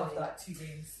 I'm sorry." After like 2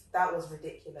 games, that was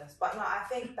ridiculous. But no, I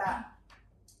think that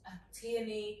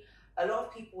Tierney, a lot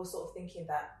of people were sort of thinking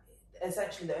that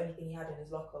essentially the only thing he had in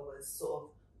his locker was sort of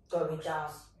going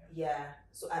down, and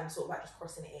sort of like just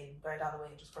crossing it in, going down the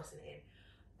wing and just crossing it in.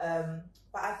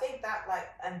 But I think that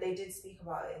and they did speak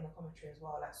about it in the commentary as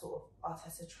well, like sort of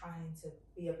Arteta trying to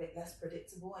be a bit less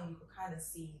predictable, and you could kind of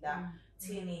see that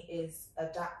Tierney is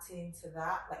adapting to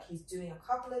that. Like he's doing a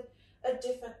couple of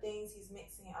different things, he's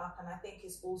mixing it up, and I think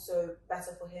it's also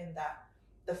better for him that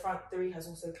the front 3 has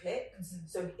also clicked,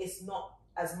 so it's not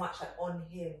as much like on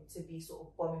him to be sort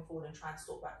of bombing forward and trying to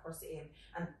sort of like cross it in,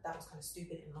 and that was kind of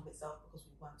stupid in and of itself because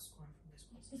we weren't scoring from those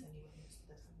crosses anyway.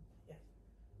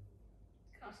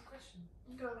 Can I ask a question?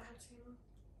 Go ahead, Tina.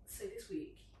 So this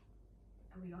week,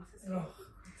 and we asked this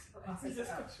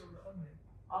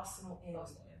Arsenal in.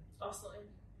 Arsenal in.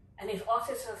 And if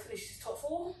Arteta finishes top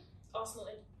 4, Arsenal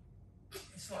in.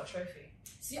 it's not a trophy.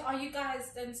 So are you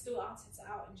guys then still Arteta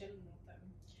out in general then?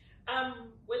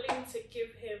 I'm willing to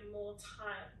give him more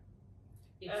time.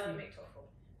 If we make top 4.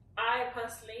 I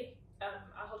personally, I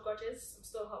hold grudges. I'm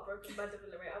still heartbroken by the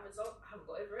Villarreal result. I haven't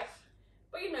got over it.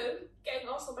 But getting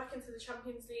Arsenal back into the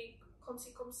Champions League, comme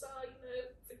ça,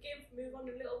 forgive, move on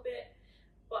a little bit.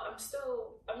 But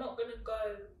I'm not going to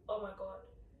go, oh my God,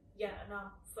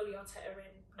 now fully Arteta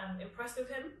in. I'm impressed with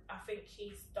him. I think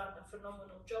he's done a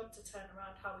phenomenal job to turn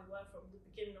around how we were from the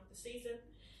beginning of the season.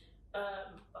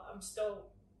 But I'm still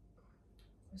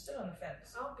on the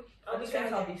fence.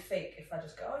 I'll be fake if I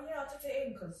just go, I'll take it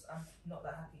in, because I'm not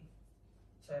that happy.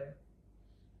 So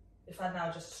if I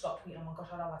now just stop tweeting, oh my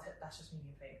gosh, I love Arteta, that's just me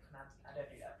being fake, and I don't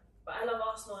do that. But I love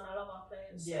Arsenal and I love our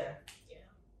players. Yeah.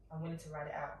 I'm willing to ride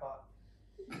it out, but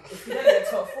if we don't get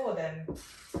top 4, then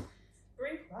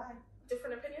Brie, bye.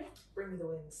 different opinion? Bring me the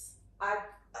wins.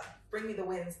 Bring me the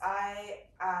wins. I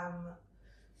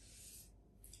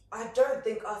don't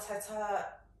think Arteta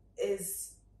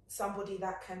is somebody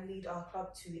that can lead our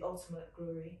club to the ultimate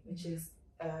glory, which is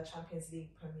Champions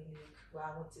League, Premier League, where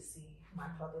I want to see my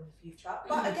club in the future.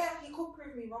 But again, he could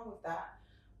prove me wrong with that.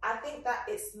 I think that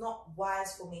it's not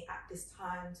wise for me at this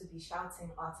time to be shouting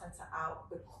Arteta out,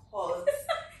 because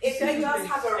if he does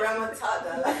have a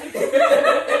remontada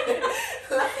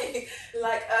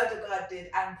like Odegaard did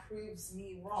and proves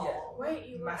me wrong. Wait,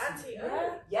 you were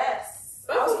anti-Odegaard? Yes.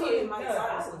 I was feeling my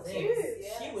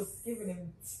She was giving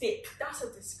him stick. That's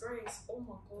a disgrace. Oh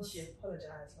my god. She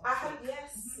apologised.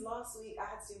 Last week I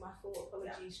had to do my full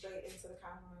apology straight into the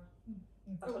camera.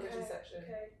 Apology section.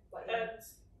 Okay. But, And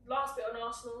last bit on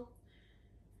Arsenal.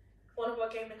 One of our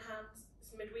game in hand.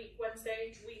 It's midweek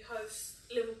Wednesday. We host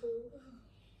Liverpool.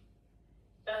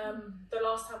 The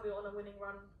last time we were on a winning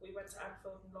run, we went to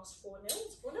Anfield and lost 4-0.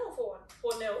 4-0 or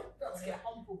 4-1? 4-0. Let's get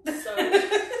humble. So,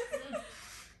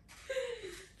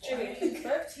 Jimmy.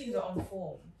 Both teams are on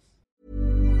form.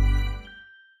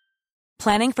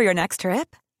 Planning for your next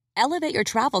trip? Elevate your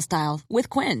travel style with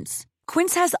Quince.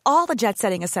 Quince has all the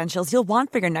jet-setting essentials you'll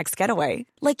want for your next getaway,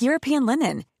 like European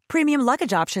linen, premium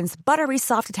luggage options, buttery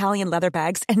soft Italian leather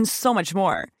bags, and so much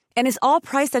more. And is all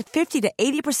priced at 50 to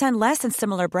 80% less than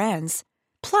similar brands.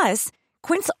 Plus,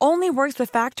 Quince only works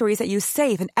with factories that use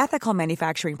safe and ethical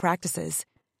manufacturing practices.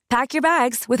 Pack your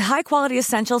bags with high-quality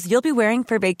essentials you'll be wearing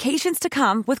for vacations to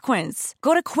come with Quince.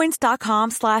 Go to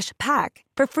quince.com/pack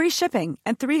for free shipping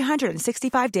and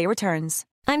 365-day returns.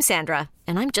 I'm Sandra,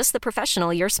 and I'm just the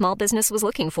professional your small business was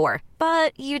looking for.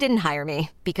 But you didn't hire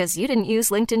me because you didn't use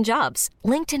LinkedIn Jobs.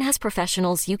 LinkedIn has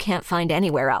professionals you can't find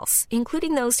anywhere else,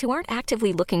 including those who aren't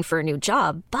actively looking for a new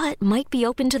job, but might be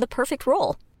open to the perfect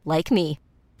role, like me.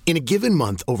 In a given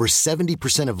month, over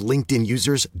 70% of LinkedIn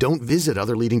users don't visit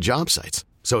other leading job sites.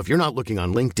 So if you're not looking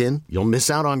on LinkedIn, you'll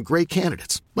miss out on great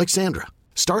candidates like Sandra.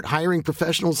 Start hiring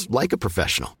professionals like a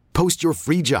professional. Post your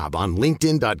free job on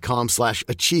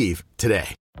linkedin.com/achieve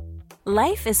today.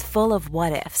 Life is full of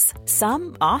what-ifs.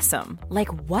 Some awesome, like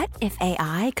what if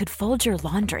AI could fold your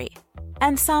laundry?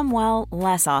 And some, well,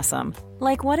 less awesome,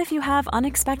 like what if you have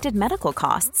unexpected medical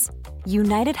costs?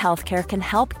 United Healthcare can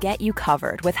help get you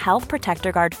covered with Health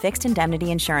Protector Guard fixed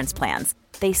indemnity insurance plans.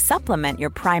 They supplement your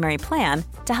primary plan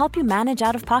to help you manage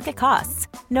out-of-pocket costs.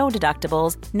 No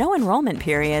deductibles, no enrollment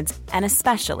periods, and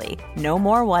especially no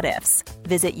more what-ifs.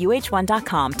 Visit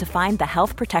uh1.com to find the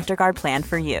Health Protector Guard plan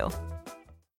for you.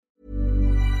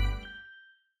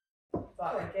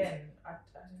 But again, I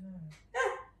don't know.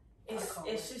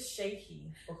 It's just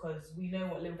shaky because we know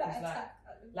what Liverpool's like.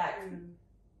 Like,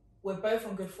 we're both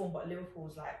on good form, but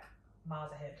Liverpool's like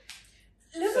miles ahead.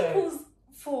 Liverpool's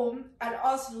form and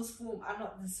Arsenal's form are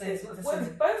not the same. We're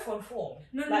both on form.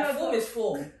 Form is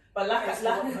form. But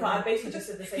I basically just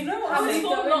said the same. You know what? How is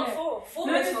form not form? Form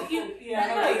is form.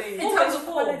 In terms of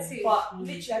quality. But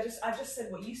literally, I just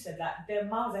said what you said. Like, they're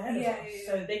miles ahead of us,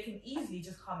 so they can easily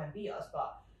just come and beat us.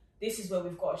 But this is where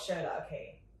we've got to show that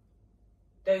okay,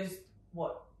 those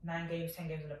 9 games, 10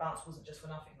 games on the bounce wasn't just for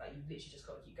nothing. Like, you literally just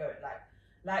got to keep going.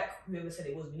 Like whoever said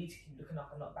it was, we need to keep looking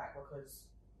up and not back because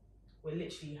we're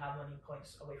literally how many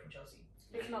points away from Chelsea.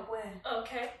 Looking up where?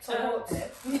 Okay.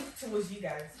 Towards you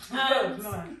guys.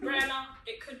 Brianna,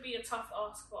 it could be a tough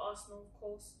ask for Arsenal, of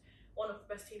course, one of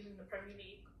the best teams in the Premier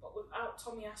League, but without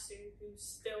Tomiyasu, who's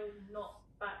still not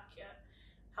back yet,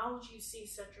 how would you see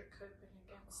Cedric coping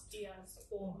against Diaz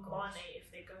or Mane if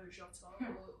they go Jota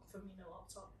or Firmino up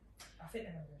top? I think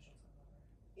they're going to go Jota.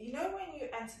 You know when you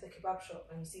enter the kebab shop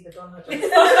and you see the Donald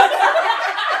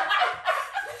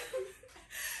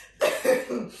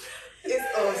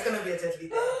it's going to be a deadly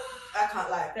thing. I can't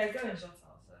lie. They're going Jota.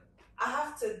 So. I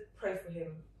have to pray for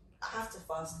him. I have to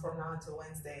fast from now until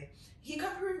Wednesday. He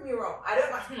can prove me wrong. I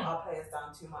don't like to put our players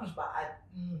down too much, but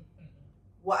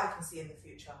what I can see in the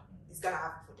future is going to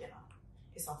happen for dinner.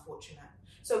 It's unfortunate.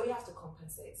 So we have to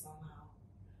compensate somehow.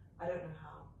 I don't know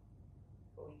how,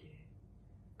 but we do.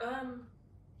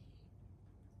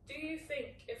 Do you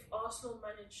think if Arsenal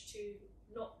managed to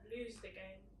not lose the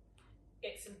game,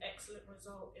 it's an excellent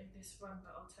result in this run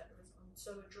that Arteta is on?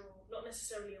 So a draw, not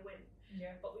necessarily a win,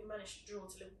 but we managed to draw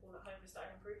to Liverpool at home. Is that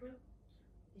an improvement?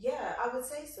 Yeah, I would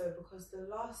say so because the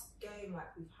last game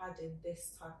we've had in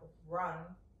this type of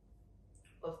run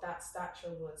of that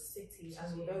stature was City,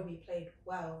 and although we played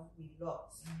well, we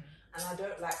lost. And I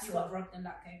don't like you got robbed in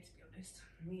that game, to be honest.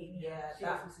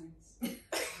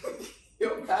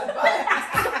 You're bad vibes.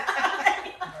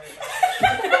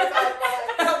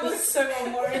 That was so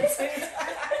unwarranted.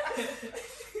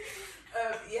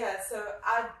 So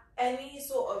any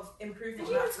sort of improvement.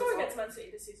 Did you even score against Man City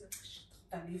this season?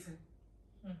 Don't need to.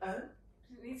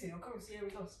 Didn't need to. I'll come and see how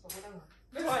we lost, but whatever.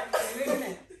 Right.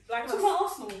 Like talking about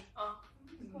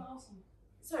Arsenal.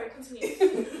 Sorry, continue.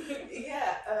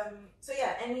 So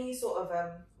any sort of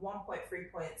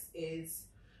 1.3 points is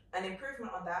an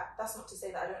improvement on that. That's not to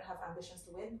say that I don't have ambitions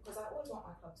to win, because I always want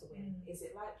my club to win. Is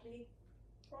it likely?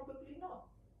 Probably not.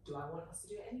 Do I want us to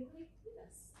do it anyway?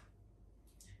 Yes.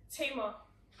 Tima,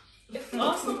 if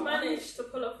Arsenal managed to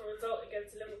pull off a result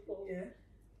against Liverpool,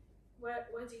 where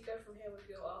do you go from here with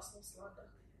your Arsenal slander?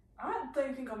 I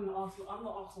don't think I'm not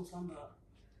Arsenal slumber.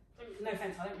 No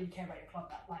offense, I don't really care about your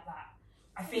club like that.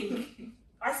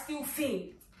 I still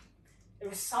think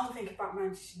there is something about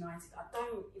Manchester United.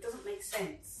 It doesn't make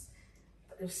sense,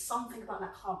 but there's something about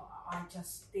that club. I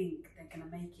just think they're gonna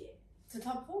make it to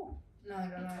top 4. No.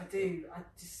 I do.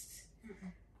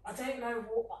 I don't know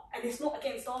what, and it's not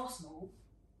against Arsenal.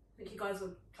 I think you guys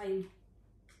are playing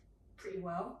pretty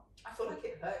well. I feel like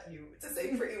it hurt you to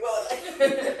say pretty well.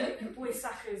 Your boy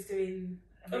Saka is doing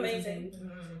amazing. Mm-hmm.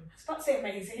 I was about to say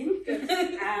amazing.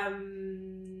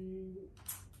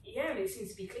 Yeah, and it seems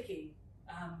to be clicking.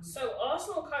 So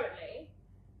Arsenal currently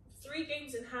 3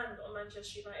 games in hand on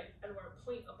Manchester United, and we're a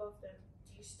point above them.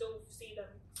 Do you still see them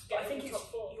getting I think in the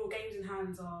top 4? Your games in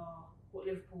hand are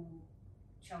Liverpool,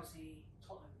 Chelsea,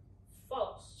 Tottenham.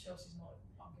 False. Chelsea's not.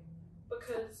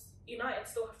 Because United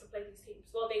still have to play these teams.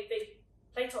 Well, they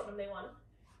play Tottenham, they won.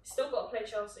 Still got to play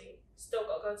Chelsea. Still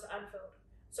got to go to Anfield.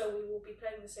 So we will be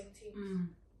playing the same teams.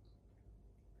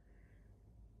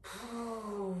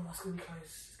 Oh, it's gonna be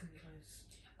close.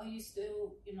 Are you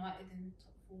still United in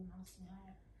top 4 and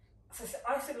Arsenal? So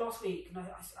I said last week, and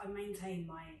I maintain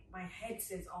my head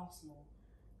says Arsenal,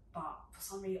 but for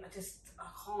some reason I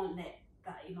can't let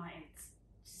that United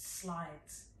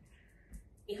slide.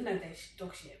 Even though they're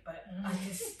dog shit, but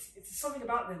it's something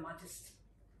about them.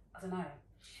 I don't know.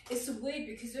 It's weird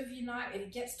because with United,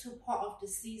 it gets to a part of the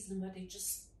season where they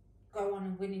just go on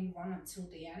a winning run until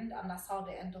the end, and that's how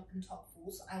they end up in top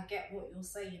 4. So I get what you're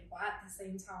saying, but at the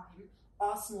same time,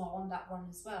 Arsenal are on that run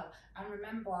as well. And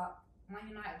remember, Man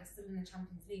United are still in the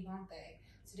Champions League, aren't they?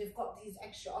 So they've got these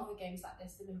extra other games that they're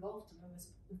still involved in. Whereas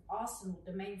with Arsenal,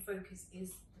 the main focus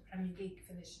is the Premier League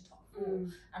finishing top 4.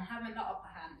 And having that upper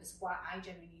hand is why I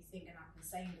genuinely think, and I've been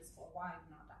saying this for a while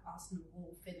now, that Arsenal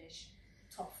will finish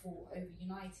top 4 over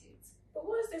United. But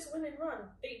what is this winning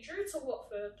run? They drew to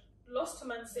Watford, lost to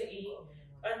Man City,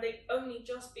 and they only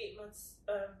just beat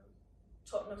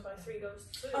Tottenham by 3 goals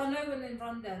to 2. Oh, no winning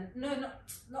run then. No,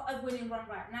 not a winning run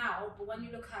right now, but when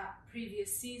you look at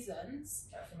previous seasons,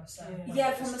 from a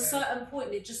certain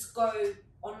point, they just go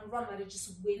on a run where they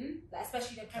just win, like,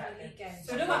 especially their Premier League games.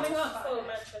 So coming up for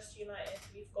Manchester United,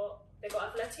 they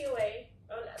got Atleti away.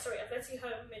 Atleti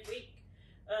home midweek.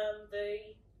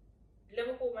 The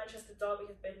Liverpool Manchester derby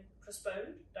has been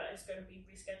postponed. That is going to be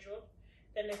rescheduled.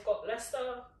 Then they've got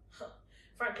Leicester,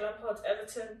 Frank Lampard's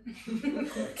Everton,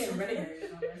 Getting ready.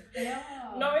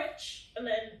 Norwich, and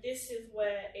then this is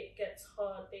where it gets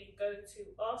hard. They go to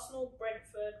Arsenal,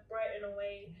 Brentford, Brighton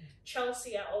away,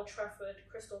 Chelsea at Old Trafford,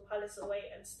 Crystal Palace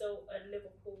away, and still a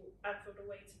Liverpool Anfield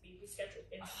away to be rescheduled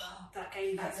into that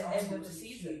game at the end of the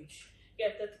season. Yeah,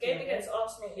 the game against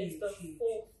Arsenal is the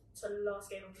 4th to last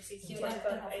game of the season,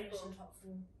 23rd of April. I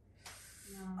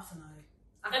don't know.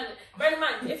 And bear in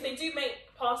mind, if they do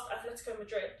make past Atletico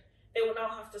Madrid, they will now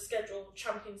have to schedule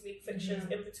Champions League fixtures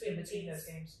in between those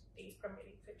games. These Premier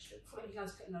League fixtures. I feel like you guys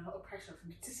are putting a lot of pressure for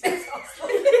me to say Arsenal.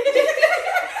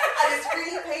 And it's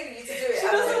really paining you to do it.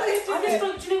 I just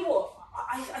don't. Do you know what?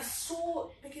 I saw,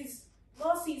 because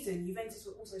last season Juventus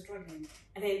were also struggling,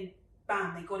 and then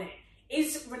bam, they got it.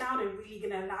 Is Ronaldo really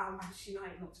going to allow Manchester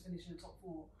United not to finish in the top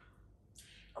 4?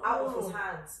 Out of his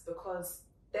hands, because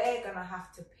they're going to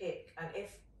have to pick, and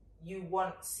if you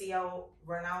want CL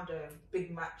Ronaldo,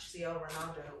 big match CL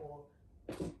Ronaldo, or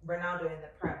Ronaldo in the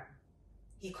Prem,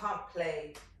 he can't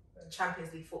play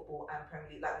Champions League football and Premier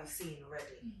League like we've seen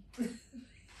already.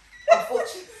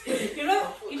 Unfortunately.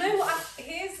 You know what?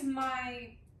 Here's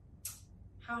my,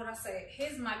 how would I say it?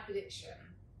 Here's my prediction.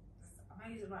 Am I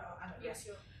using it right? I don't know. Yes,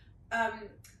 you're.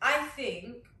 I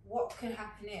think what could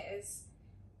happen is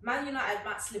Man United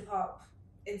might slip up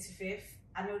into 5th,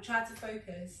 and they'll try to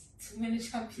focus to win the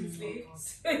Champions League,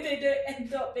 so they don't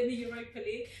end up in the Europa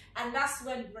League, and that's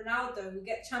when Ronaldo will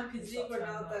get Champions League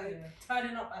Ronaldo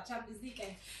turning up at Champions League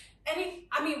games.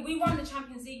 We won the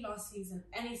Champions League last season.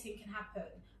 Anything can happen.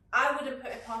 I wouldn't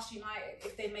put it past United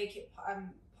if they make it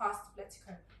past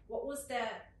Atletico. What was their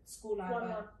scoreline?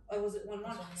 1-1. Or was it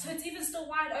 1-1? So it's even still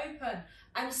wide open.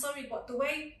 I'm sorry, but the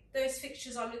way those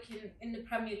fixtures are looking in the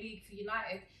Premier League for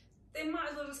United, they might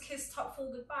as well just kiss top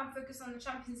 4 goodbye and focus on the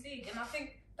Champions League. And I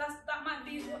think that might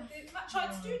be what they might try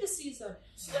to do this season.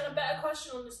 So then a better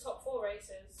question on this top 4 race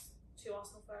is, 2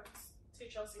 Arsenal fans, 2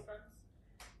 Chelsea fans.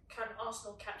 Can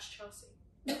Arsenal catch Chelsea?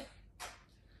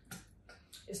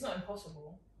 It's not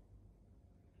impossible,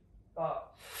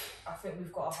 but I think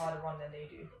we've got a harder run than they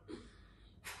do.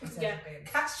 Yeah.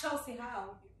 Catch Chelsea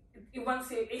how?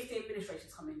 If the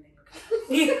administrators come in,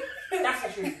 then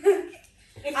that's the truth.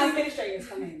 If the administrators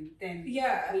come in, then we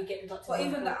get the doctor. But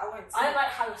even that, I won't. I like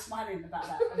how you're smiling about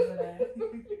that.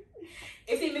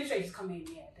 If the administrators come in,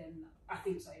 then I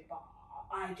think so, but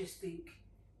I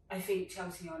think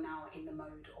Chelsea are now in the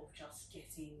mode of just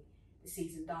getting the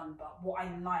season done. But what I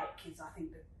like is I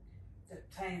think that the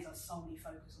players are solely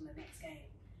focused on the next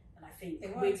game, and I think they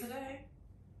won today.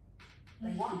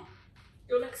 They won.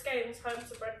 Your next game is home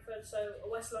to Brentford, so a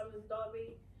West London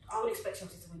derby. I would expect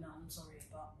Chelsea to win that. I'm sorry,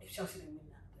 but if Chelsea don't win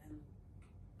that, then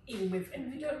even with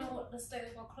we don't know what the state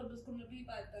of our club is going to be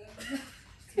by then.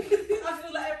 I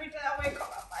feel like every day I wake up,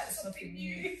 I find something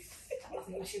new. I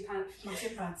think my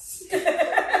shin pads.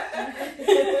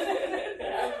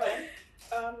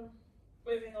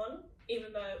 Moving on,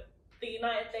 even though the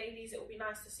United ladies, it would be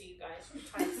nice to see you guys from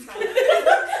time to time.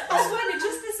 I swear they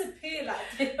just disappear,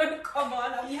 like they don't come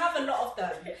on. And we have a lot of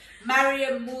them.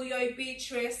 Mariam, Moyo,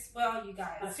 Beatrice, where are you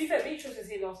guys? To be fair, Beatrice was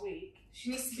here last week.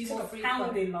 She needs to be She more took a frequent.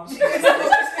 pounding last week. She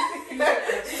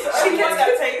gets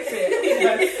that takes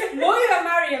it. Moyo and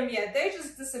Mariam, yeah, they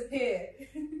just disappear.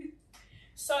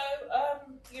 So,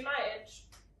 United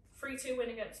 3-2 win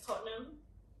against Tottenham.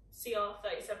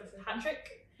 CR37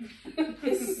 hat-trick.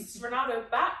 Is Ronaldo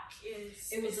back?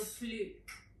 It was a fluke.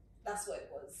 That's what it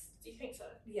was. Do you think so?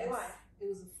 Yes. Why? It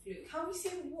was a fluke. Have you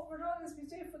seen what Ronaldo's been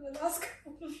doing for the last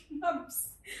couple of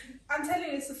months? I'm telling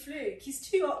you, it's a fluke. He's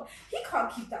too old. He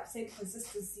can't keep that same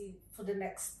consistency for the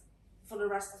rest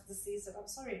of the season. I'm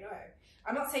sorry, no.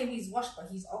 I'm not saying he's washed, but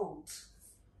he's old.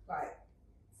 Like,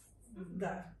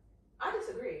 no. I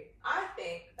disagree. I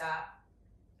think that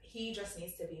he just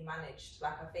needs to be managed.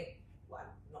 Like, I think, well,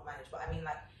 not managed, but I mean,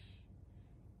 like,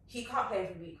 he can't play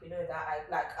every week. We know that.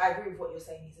 I agree with what you're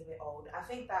saying. He's a bit old. I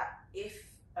think that if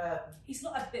he's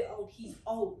not a bit old, he's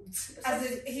old. As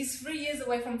in, he's 3 years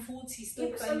away from 40, still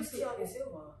playing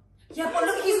football. Yeah, but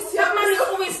look, that man is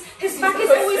always, his back is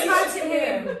always hurting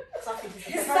him.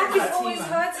 His back is always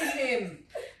hurting him.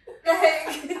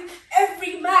 Like,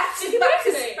 every match, his back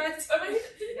is hurting. I mean,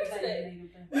 did you go today?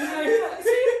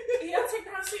 See, he had to take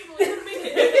the hand sumo. He didn't make it.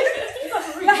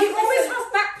 Like, he always has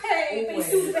back pain, But he's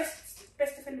still the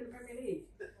best defender in the Premier League.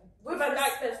 With Van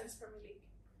Dijk plays in this Premier League.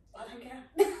 I don't care.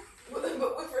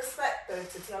 but with respect though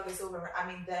to Thiago Silva, I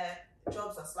mean their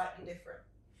jobs are slightly different.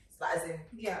 Like, as in,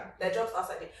 their jobs are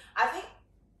slightly. I think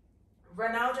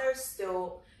Ronaldo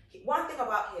still. One thing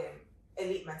about him,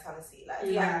 elite mentality. Like,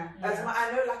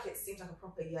 I know, like, it seems like a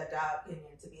proper dad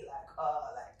opinion to be like,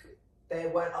 oh, like they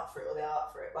weren't up for it or they are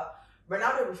up for it, but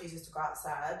Ronaldo refuses to go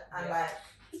outside and like.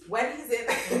 When he's in,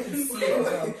 when he's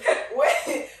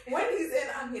in,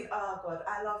 I mean, oh god,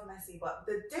 I love Messi, but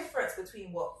the difference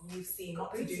between what we've seen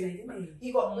not to do,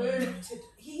 he got booed to,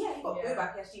 he got booed by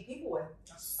PSG. People were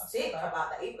sick about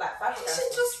that. Even like He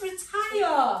should just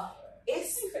retire.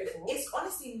 It's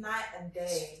honestly night and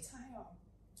day.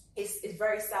 It's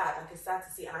very sad. Like, it's sad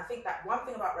to see, and I think that one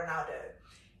thing about Ronaldo,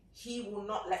 he will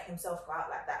not let himself go out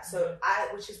like that. So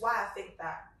which is why I think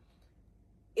that.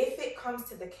 If it comes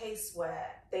to the case where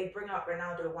they bring out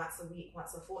Ronaldo once a week,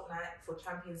 once a fortnight for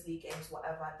Champions League games,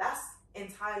 whatever, that's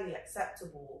entirely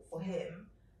acceptable for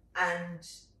him. And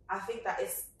I think that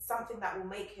it's something that will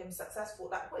make him successful.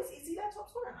 Like, is he their top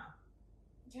scorer now?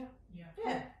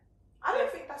 Yeah. I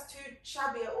don't think that's too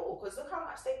shabby at all, because look how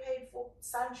much they paid for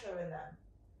Sancho and them.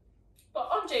 But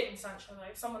on Jadon Sancho,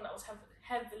 though, someone that was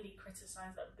heavily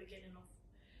criticised at the beginning of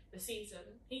the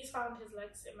season, he's found his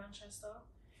legs in Manchester.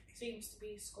 Seems to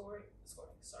be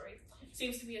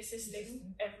seems to be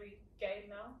assisting every game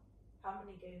now. How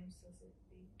many games does it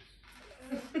be?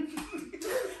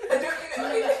 I don't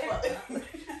know.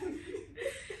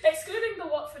 Excluding the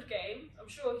Watford game, I'm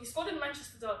sure he scored in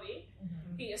Manchester derby.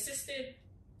 He assisted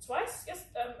twice,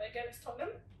 against Tottenham.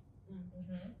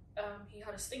 He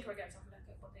had a stinker against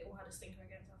Atletico, but they all had a stinker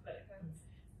against Atletico.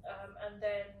 And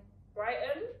then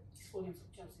Brighton. He's falling to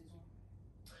Chelsea as well.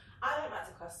 I don't like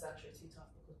to cuss Sancho too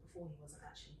tough because before he wasn't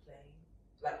actually playing,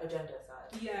 like, agenda aside.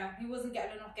 Yeah, he wasn't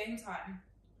getting enough game time.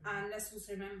 And let's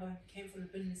also remember, he came from the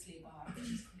Bundesliga, which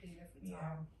is completely different to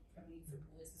how Premier League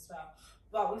football is as well.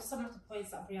 But with some of the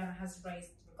points that Brianna has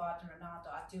raised regarding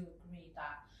Ronaldo, I do agree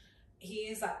that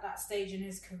he is at that stage in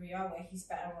his career where he's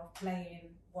better off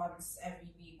playing once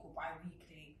every week or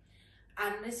bi-weekly.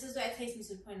 And this is where it takes me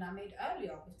to the point I made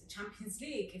earlier with the Champions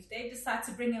League. If they decide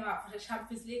to bring him out for the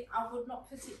Champions League, I would not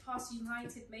put it past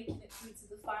United making it through to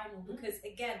the final. Because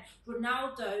again,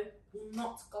 Ronaldo will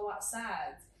not go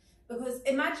outside. Because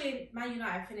imagine Man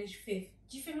United finish 5th.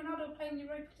 Do you think Ronaldo will play in the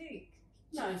Europa League?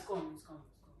 No, it's gone.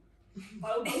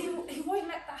 He won't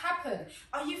let that happen.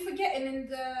 Are you forgetting in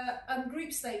the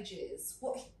group stages?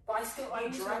 But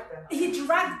he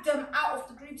dragged them out of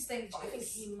the group stages. I think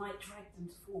he might drag them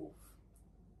to 4th.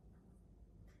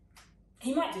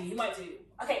 He might do.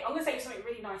 Okay, I'm going to say something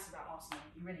really nice about Arsenal.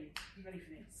 You ready for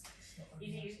this?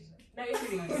 No, it's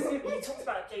really nice. When you talked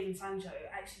about Jadon Sancho,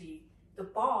 actually, the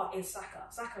bar is Saka.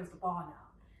 Saka is the bar now.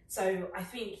 So I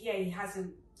think, he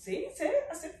hasn't. See,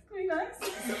 I said really nice.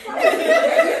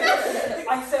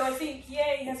 So I think, he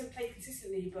hasn't played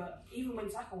consistently, but even when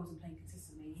Saka wasn't playing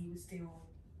consistently, he was still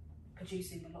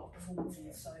producing a lot of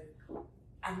performances. So,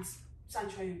 and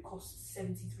Sancho cost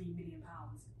 £73 million.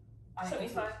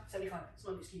 75. 75. It's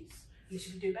not an excuse. You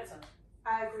should do better.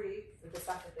 I agree with the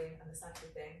Saka thing and the Sancho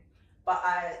thing, but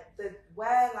I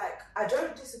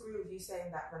don't disagree with you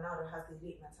saying that Ronaldo has the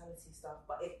elite mentality stuff,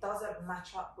 but it doesn't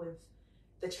match up with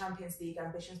the Champions League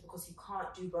ambitions because he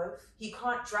can't do both. He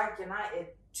can't drag United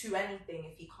to anything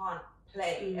if he can't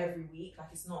play every week.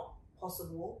 Like, it's not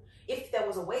possible. If there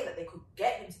was a way that they could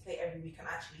get him to play every week and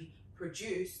actually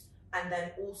produce and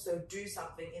then also do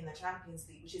something in the Champions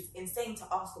League, which is insane to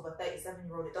ask of a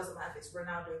 37-year-old. It doesn't matter if it's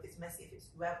Ronaldo, if it's Messi, if it's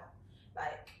whoever.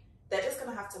 Like, they're just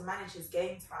going to have to manage his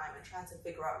game time and try to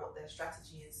figure out what their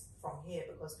strategy is from here,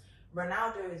 because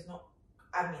Ronaldo is not,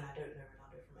 I mean, I don't know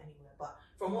Ronaldo from anywhere, but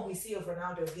from what we see of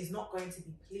Ronaldo, he's not going to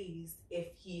be pleased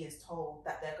if he is told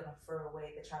that they're going to throw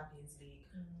away the Champions League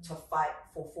to fight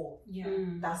for fourth. Yeah.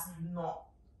 That's not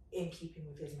in keeping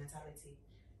with his mentality.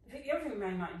 I think the other thing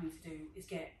Man United need to do is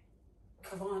get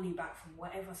Cavani back from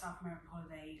whatever South American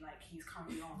holiday he's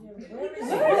currently on. Where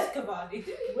is Cavani?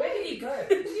 Where did he go?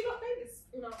 Did he not play this?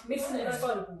 No. Missing in the the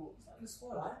squad. In the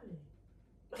squad.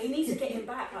 They need to get him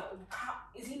back. Like,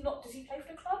 is he not? Does he play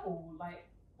for the club or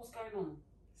what's going on?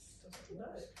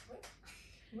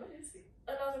 Where is he?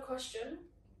 Another question.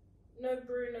 No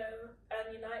Bruno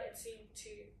and United seem to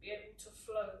be able to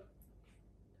flow.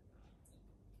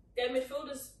 Their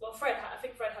midfielders, well, I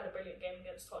think Fred had a brilliant game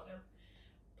against Tottenham.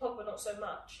 Pogba not so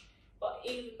much. But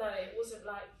even though it wasn't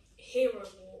like hero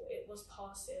ball, it was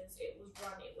passes, it was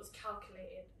run, it was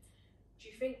calculated. Do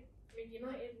you think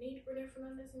United need Bruno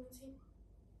Fernandes in the team?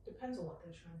 Depends on what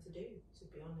they're trying to do, to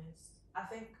be honest. I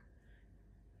think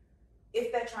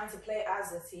if they're trying to play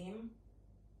as a team,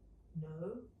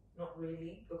 no, not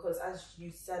really. Because as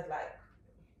you said, like,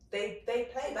 they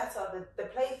play better, the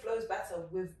play flows better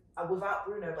without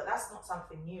Bruno, but that's not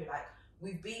something new. Like,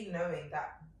 we've been knowing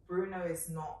that Bruno is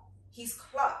not, he's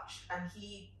clutch, and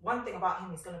one thing about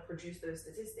him is going to produce those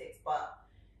statistics, but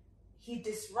he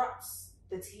disrupts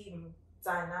the team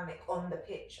dynamic on the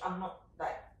pitch. I'm not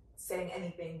saying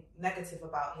anything negative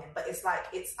about him, but it's like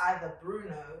it's either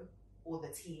Bruno or the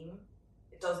team.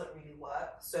 It doesn't really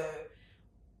work. So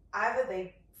either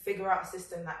they figure out a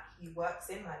system that he works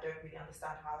in, and I don't really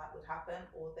understand how that would happen,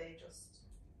 or they just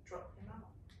drop him out.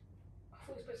 I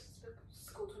thought he was supposed to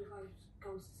score 25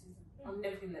 goals this season. I'm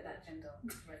never going to let that agenda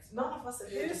rest. None of us are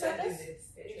Who going to said do this?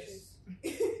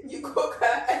 this. You cook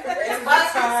her every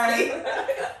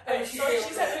time. She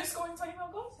said who's scoring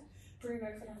 25 goals? Bruno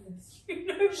Fernandes.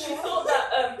 She thought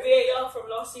that VAR from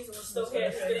last season was still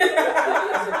here.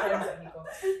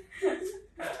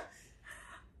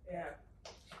 Yeah.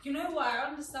 You know what? I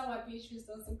understand why Beatrice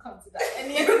doesn't come to that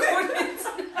any recordings.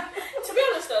 To be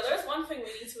honest though, there's one thing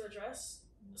we need to address.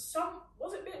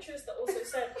 Was it Beatrice that also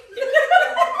said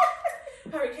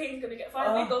Harry Kane's going to get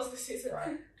 5 big goals this season?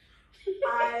 Right.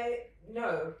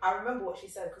 I remember what she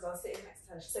said because I was sitting next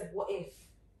to her. She said, "What if?"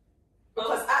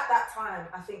 Because at that time,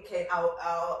 I think Kane,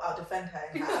 I'll defend her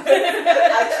in that.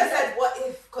 And she said, "What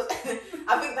if?" Because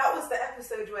I think that was the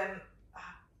episode when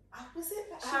was it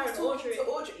that she was talking to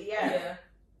Audrey? Yeah.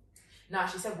 No,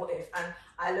 she said, "What if?" And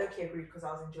I low-key agreed because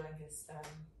I was enjoying his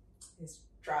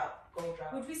goal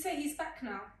drought. Would we say he's back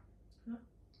now?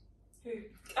 Who?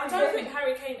 I don't think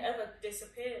Harry Kane ever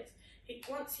disappeared.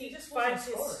 Once he just finds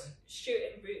his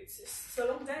shooting boots, it's a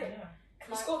long day. Yeah.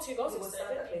 He scored 2 goals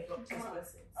yesterday.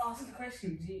 Ask the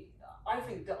question. I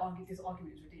think this argument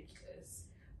is ridiculous,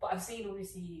 but I've seen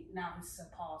obviously now this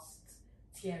surpassed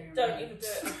Thierry. Don't even do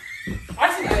it.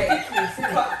 I think it's ridiculous.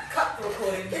 Cut the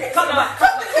recording.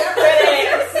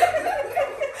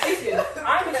 Listen,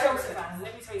 I'm a Chelsea fan.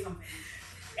 Let me tell you something.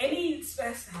 Any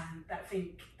Spurs fan that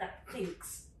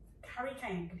thinks Harry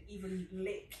Kane could even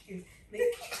lick his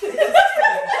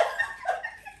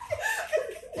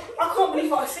I can't believe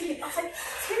what I was thinking. I was like,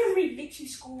 Thierry literally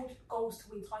scored goals to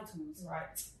win titles.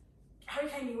 Right. Harry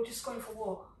Kane, you were just going for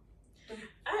what?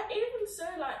 Even so,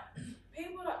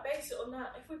 people base it on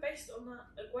that. If we based it on that,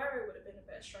 Aguero would have been a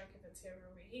better striker than Thierry.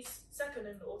 He's second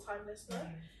in the all-time list, no?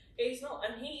 He's not,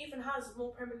 and he even has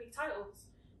more Premier League titles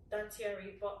than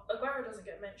Thierry, but Aguero doesn't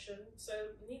get mentioned, so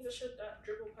neither should that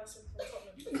dribble person from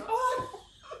Tottenham.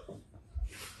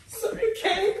 Sorry,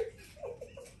 Kane.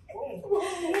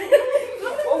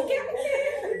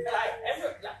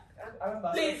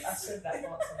 I said that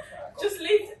once. Just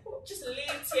leave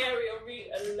Thierry Henry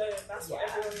alone. That's what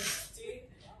everyone needs to do.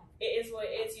 It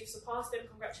past him.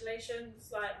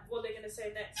 Congratulations. Like, what are they going to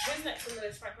say next? Who's next on the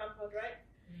list? Frank Lampard, right?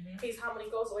 Mm-hmm. He's how many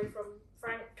goals away from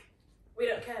Frank? We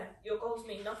don't care. Your goals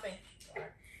mean nothing.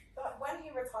 But when he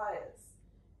retires,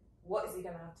 what is he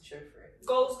going to have to show for it?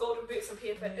 Goals, golden boots, and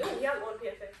PFA. Ooh, he hasn't won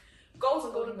PFA. Goals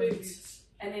and golden boots.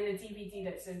 And then a DVD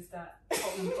that says that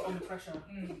Tottenham put on the pressure.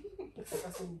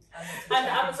 That's all. And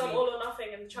the Amazon All or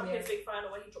Nothing in the Champions League final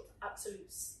where he dropped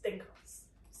absolute stinkers.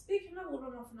 Speaking of all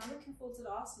or nothing, I'm looking forward to the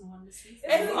Arsenal one this season.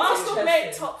 If Arsenal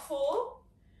make top 4,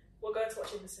 we're going to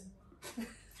watch in the cinema.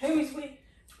 Who is we?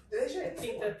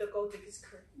 The gold diggers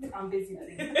crew. I'm busy.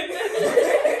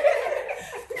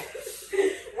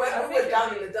 When we were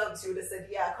down in the dumps, you would have said,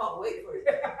 "Yeah, I can't wait for it."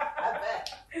 I bet.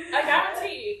 I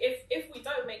guarantee you, if we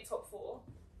don't make top 4,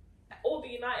 all the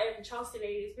United and Chelsea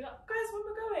ladies be like, "Guys, where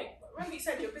am I going?" Remember, you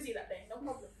said you're busy that day. No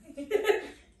problem.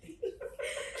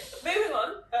 Moving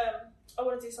on. I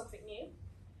want to do something new.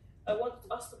 I want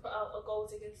us to put out a goal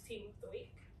diggers team of the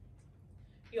week.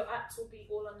 Your acts will be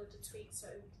all under the tweet, so.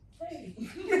 Hey.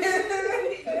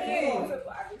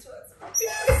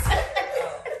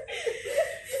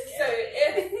 So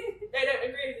if they don't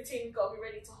agree with the team, you've got to be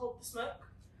ready to hold the smoke.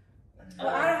 Well,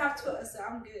 I don't have Twitter, so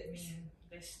I'm good. I mean,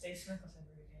 they smoke us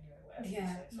every week anyway. Whatever Yeah,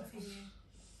 you say, nothing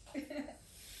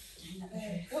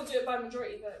new. We'll do it by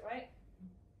majority vote, right?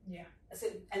 Yeah. So,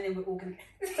 and then we're all going to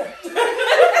get... So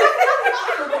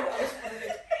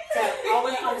I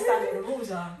want to understand what the rules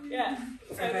are. Yeah.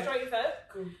 So majority vote.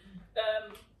 Cool.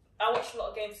 I watched a lot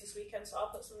of games this weekend, so I'll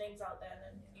put some names out there and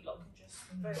then you lot can just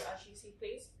vote as you see,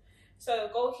 please. So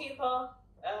goalkeeper,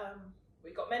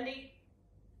 we got Mendy,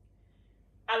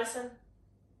 Alisson,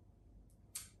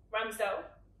 Ramsdale.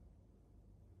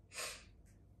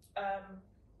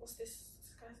 What's this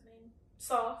guy's name?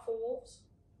 Sarr for Wolves.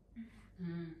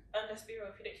 And let's be real,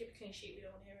 if you don't keep a clean sheet, we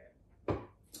don't want to hear it.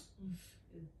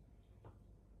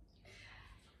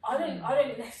 I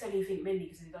don't necessarily think Mendy,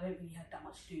 because I don't think he had that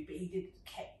much to do, but he did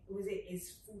kept, was it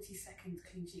his 42nd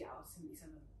clean sheet out of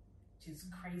 77, which is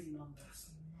crazy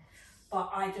numbers. But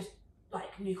I just,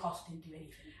 like, Newcastle didn't do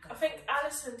anything. I think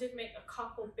Alisson did make a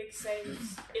couple big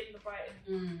saves in the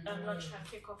Brighton lunchtime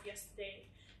kickoff yesterday.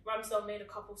 Ramsdale made a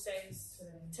couple saves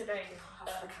today.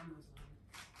 That's the cameras, man.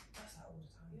 That's that all the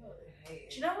time.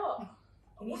 Do you know what?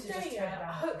 He needs One to just day, turn it I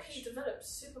down hope a he bit. develops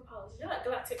superpowers. You know, like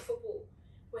galactic football,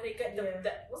 where they get the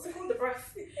what's it called, the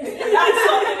breath, and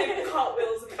start doing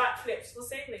cartwheels and backflips for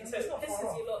sailing. So it It's not pisses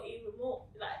far you lot even more.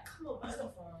 Like, come on, man. It's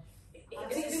not far. It's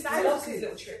He loves his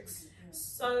little tricks.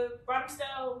 So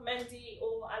Ramsdale, Mendy,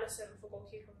 or Alisson for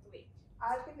goalkeeper of the week.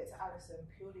 I'd give it to Alisson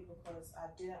purely because I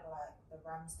didn't like the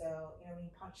Ramsdale. You know, when he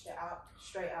punched it out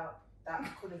straight out, that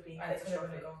could have been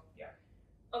catastrophic. Yeah.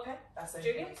 Okay. That's the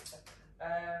Julie?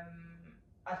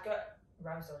 I'd go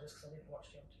Ramsdale just because I didn't watch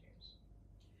the other two games.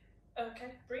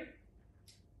 Okay, Bree.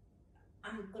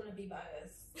 I'm gonna be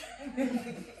biased.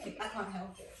 I can't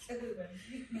help it.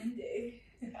 Mendy.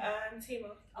 And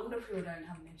Timo. I'm going to prove I don't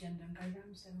have an agenda and go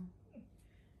Ramsdale.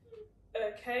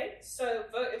 Okay, so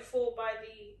voted for by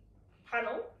the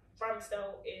panel,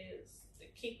 Ramsdale is the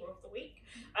keeper of the week.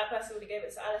 I personally gave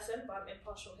it to Alisson, but I'm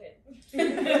impartial here.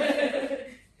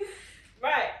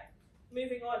 Right,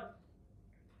 moving on.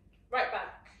 Right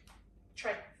back.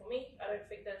 Trent, for me, I don't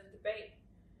think there's a debate.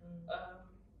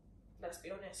 Let's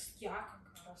be honest. Yeah, I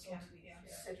concur. Yeah.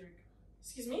 Cedric.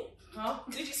 Excuse me? Huh?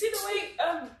 Did you see the way,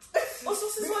 what's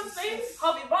his one's name?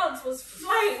 Harvey Barnes was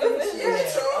flying with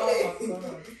it. Oh my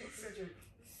god. Cedric.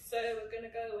 So we're going to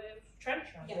go with Trent.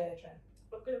 Yeah, Trent.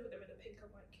 We're going to put him in a pink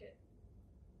and white kit.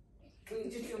 Can you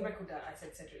just do a record that I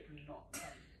said Cedric and not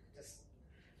just...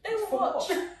 They will For watch.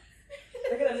 what?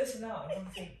 They're gonna listen now and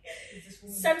think, is this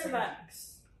woman Centre crazy?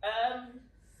 backs.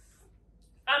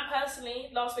 And personally,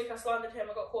 last week I slandered him.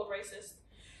 I got called racist.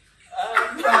 I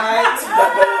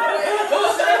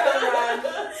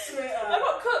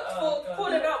got cooked for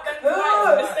calling out Ben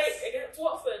White's mistake against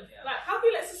Watford. Yeah. Like, how can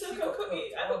you let Sissoko cook you?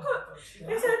 I got cooked.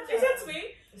 He said to me,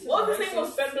 what if his name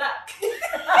was Ben Black?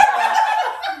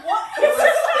 What?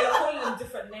 They're calling them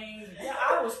different names. Yeah,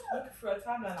 I was looking through a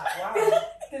timeline like, wow.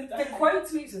 The quote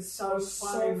tweets are so funny,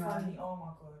 So man. funny. Oh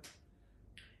my god.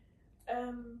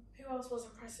 Who else was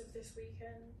impressive this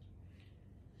weekend?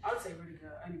 I would say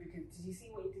Rudiger, only because did you see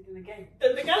what he did in the game?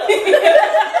 The Gallo.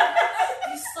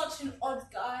 He's such an odd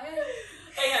guy.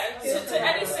 Oh, yeah, to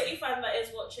any City fan that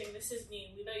is watching, this is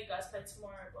new. We know you guys play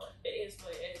tomorrow, but it is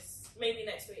what it is. Maybe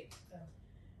next week.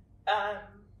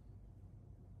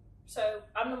 So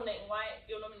I'm nominating White.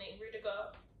 You're nominating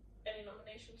Rudiger. Any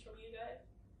nominations from you guys?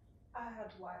 I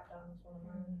had White down as one of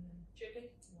mine. Julie?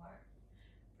 White.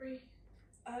 Bree?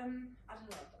 I don't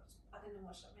know. I didn't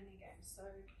watch that many games, so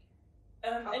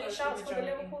Any go shouts for for the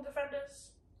majority. Liverpool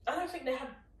defenders? I don't think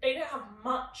they don't have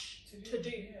much to do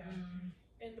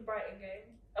in the Brighton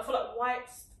game. I feel like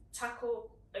White's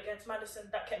tackle against Maddison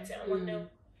that kept it at 1-0.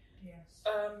 Yes.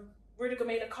 Rudiger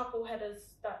made a couple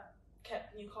headers that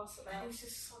kept Newcastle out. It's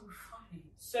just so funny.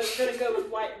 So we're gonna go with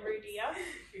White and Rudy, yeah?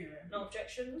 Yeah. No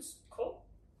objections. Cool.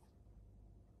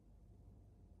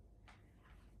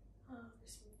 Oh,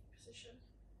 this position.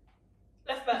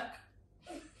 Left back.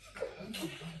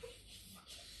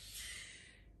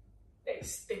 They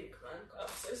stink, man. I'm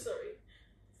so sorry.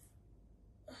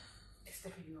 It's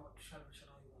definitely not Shabba.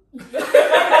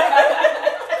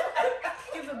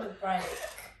 Give him a break.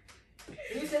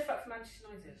 Who's left back for Manchester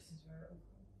United?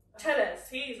 Tellez,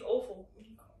 he's awful.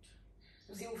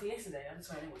 Was he awful yesterday? I just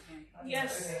want to know what's going on.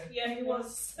 Yes, yeah, he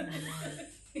was.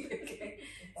 Okay.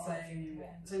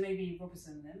 So maybe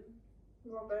Robertson then?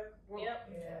 Robbo. Yep.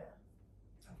 Yeah.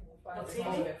 What's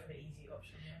I'll he? go for the easy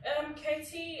option.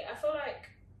 KT, I feel like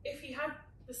if he had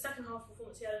the second half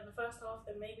performance he had in the first half,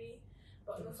 then maybe.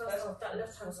 But in the first half, that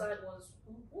left hand side was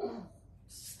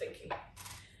stinky.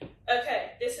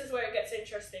 Okay, this is where it gets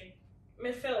interesting.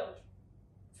 Midfield,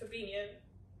 Fabinho,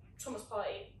 Thomas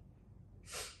Partey.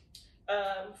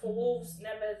 For Wolves,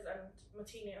 Neves and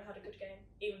Martinez had a good game,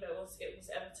 even though it was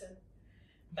Everton.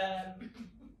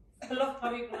 I love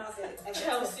how you pronounce it.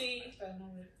 Chelsea.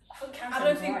 I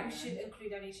don't think we should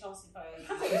include any Chelsea players.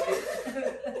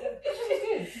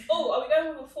 Oh, are we going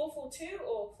with a 4-4-2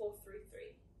 or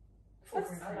 4-3-3?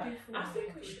 4-3-3. I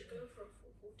think we should go for a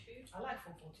 4-4-2. I like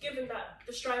 4-4-2. Given that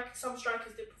some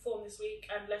strikers did perform this week,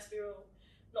 and let's be real,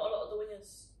 not a lot of the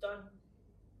wingers done.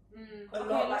 A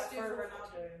lot like for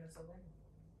Ronaldo as a winger.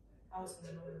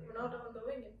 Ronaldo on the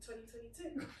wing in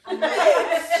 2022.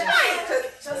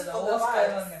 Just for the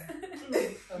vibes.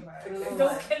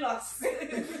 Don't kill us.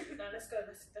 No, let's go.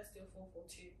 Let's do a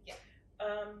 4-4-2. Yeah.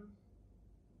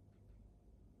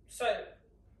 So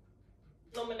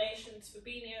nominations: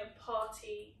 Fabinho,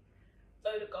 Partey,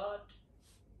 Odegaard,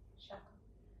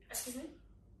 excuse me,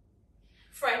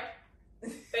 Fred.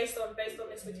 Based on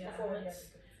this week's performance,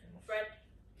 Fred.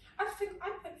 I think I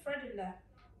put Fred in there.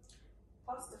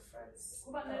 What's the Freds?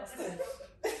 What about Neves?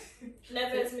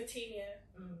 Neves, Coutinho.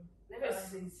 Neves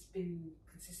has been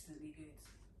consistently good.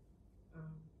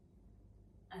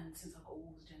 And since I've got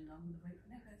Wolves agenda, I'm going to vote for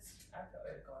Neves. I put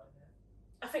Odegaard in there.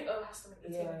 I think O has to make the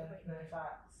team. No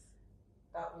facts.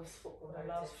 That was football.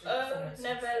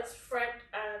 Neves, Fred,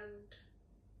 and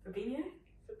Fabinho?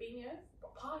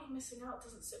 But Partey missing out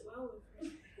doesn't sit well with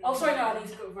me. Oh, sorry, no, I need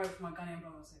to go vote for my Ghanaian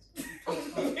brother.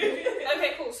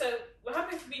 Okay, cool. So we're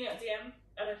happy with Fabinho at DM.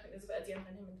 I don't think there's a better DM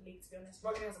than him in the league, to be honest.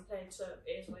 Roger hasn't played, so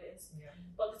it is what it is. Yeah.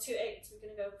 But the 2 8s, we're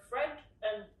going to go Fred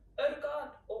and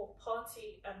Odegaard, or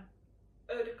Partey and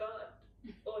Odegaard,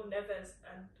 or Neves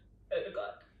and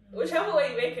Odegaard. Whichever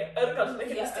way you make it, Odegaard's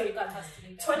making this team.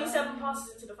 27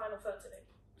 passes into the final third today.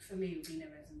 For me, it would be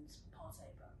Neves and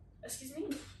Partey, but... Excuse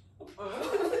me?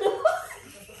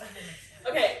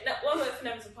 Okay, now one vote for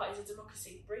Neves and Partey is a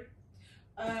democracy. Brie?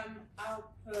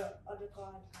 I'll put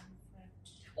Odegaard and Fred.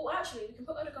 Oh, actually, we can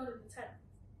put Odegaard in the 10.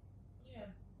 Yeah.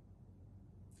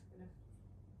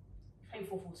 Playing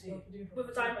 4-4-2. With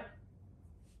a diamond.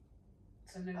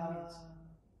 So no wins.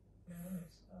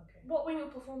 Okay. What winger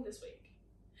performed this week?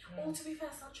 Oh, to be fair,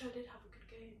 Sancho did have a good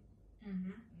game.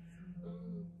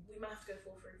 We might have to go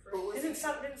 4-3-3. Didn't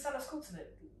Salah score today?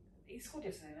 He scored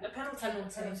yesterday, no? A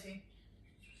penalty.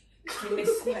 He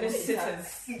missed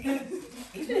sitters.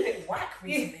 He's been a bit whack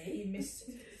recently. He missed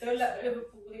sitters. Don't let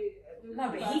Liverpool. No,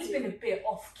 but he's been a bit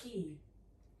off key.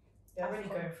 Yeah, I'm really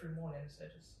going through morning, so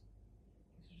just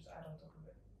add on top of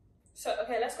it. So,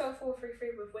 okay, let's go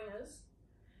 4-3-3 with wingers.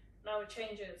 Now it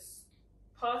changes.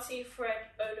 Partey,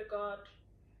 Fred, Odegaard,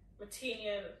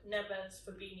 Martinho, Neves,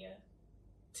 Fabinho.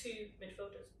 2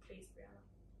 midfielders, please, Brianna.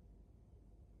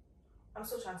 I'm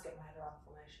still trying to get my head around the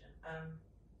formation.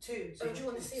 2. So do you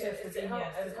want to see it? Does it help?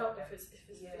 If it's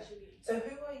visually? So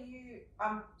who are you?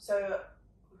 So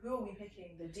who are we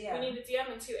picking? The DM. We need a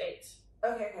DM and 2 8s.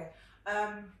 Okay.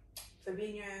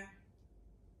 Fabinho,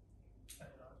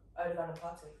 Odegaard and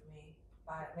Partey for me.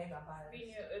 Maybe I'm biased.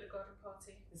 Fabinho, Odegaard and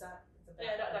Partey. Is that?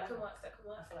 Yeah, that can work. That can I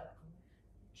work. feel like that can work.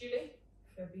 Julie.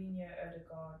 Fabinho,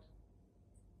 Odegaard,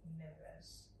 Neves.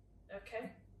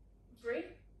 Okay. Brie.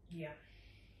 Yeah.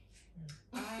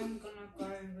 I'm gonna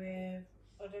go with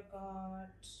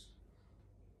Odegaard,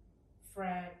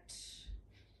 Fred,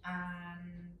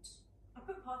 and I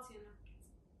put Partey in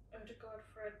there. Odegaard,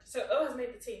 Fred. So O has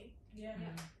made the team. Yeah.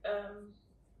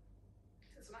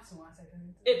 Doesn't matter what I say.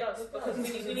 It does because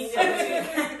we need the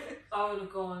I would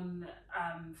have gone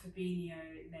Fabinho,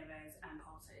 Neves, and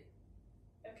Partey.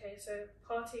 Okay, so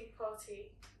Partey.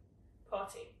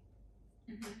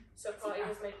 So Partey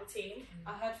has made the team.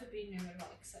 I heard Fabinho a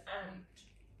lot, except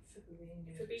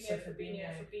Fabinho,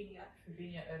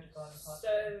 Odegaard, and Partey.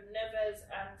 So Neves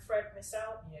and Fred miss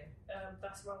out. Yeah.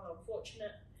 That's rather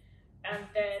unfortunate. And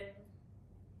then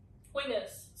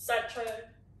wingers, Sancho.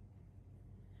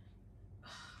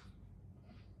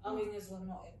 Our wingers were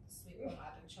not in this week when I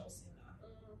had in Chelsea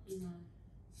now.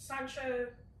 Sancho.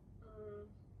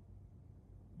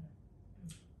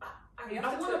 I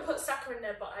want to put Saka in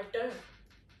there, but I don't.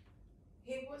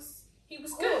 He was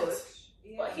good,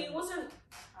 but he wasn't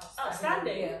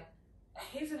outstanding. Yeah.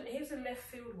 Here's a left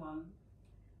field one.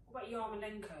 What about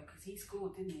Yarmolenko? Because he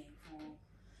scored, didn't he?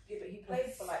 Yeah, but he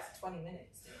played for like 20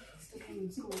 minutes. Didn't he? Still came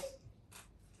and scored.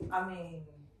 I mean,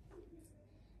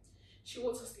 she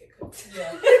wants us to get cooked.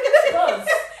 Yeah, she does.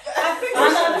 I think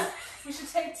we should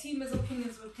take Tima's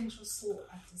opinions with a pinch of salt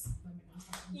at this moment in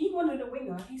time. You wanted a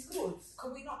winger. He scored.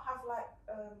 Could we not have like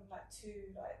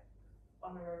two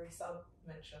honorary sub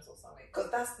mentions or something?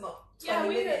 Because that's not 20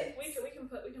 minutes. We can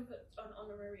put an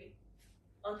honorary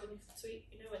underneath the tweet.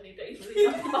 You know when they don't.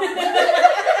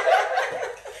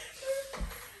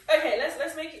 Okay,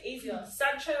 let's make it easier.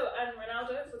 Sancho and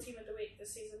Ronaldo for team of the week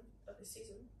this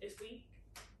week.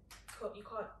 You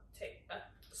can't take.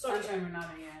 Sorry, Sancho and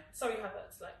Ronaldo, yeah. Sorry,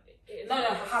 Havertz. No,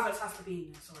 Havertz has to be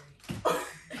in there. Sorry,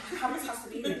 Havertz has to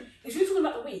be in there. If you're talking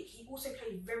about the week, he also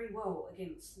played very well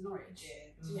against Norwich.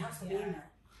 Yeah. So he has to be in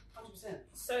there, 100%.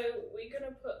 So we're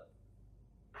gonna put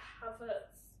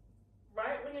Havertz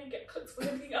right when they get cooked for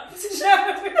looking up position.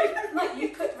 Like you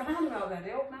put Ronaldo out there,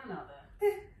 the old man out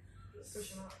there.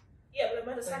 Push him out. Yeah, but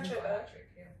the man Sancho though.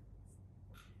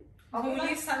 Will we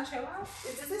leave Sancho out?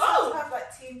 Does this have like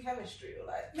team chemistry or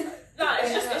like? No,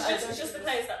 it's just the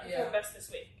players that perform best this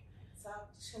week. So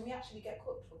can we actually get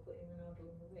cooked for putting Ronaldo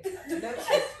in the wing? I never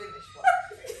finished one.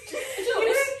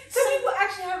 Some people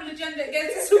actually have an agenda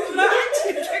against this whole match.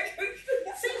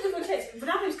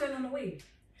 Ronaldo's going on the wing.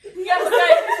 Yeah, but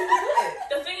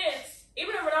the thing is,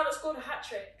 even though Ronaldo scored a hat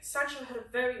trick, Sancho had a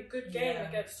very good game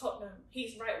against Tottenham.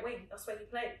 He's right wing. That's where he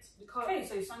played. We can't. Okay,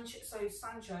 so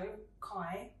Sancho,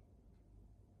 Kai.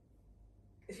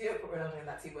 If you don't put Ronaldo in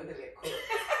that team, we're gonna get cooked.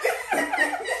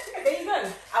 There you go.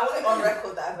 I want it on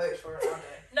record that I voted for Ronaldo.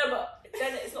 No, but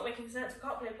then it's not making sense. We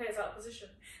can't play players out of position.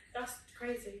 That's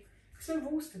crazy. There's no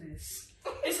rules to this.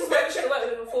 This is why we should have worked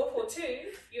with a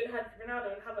 4-4-2. You would have had Ronaldo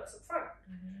and Havertz up front.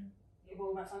 Yeah,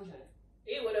 what about Sancho?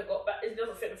 He would have got back. It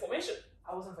doesn't fit the formation.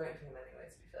 I wasn't voting for him anyway,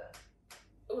 to be fair.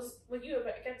 Were you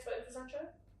against voting for Sancho?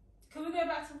 Can we go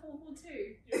back to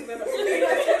 4-4-2? People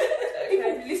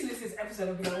listening to this episode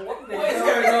will be like, what the What is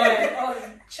hell going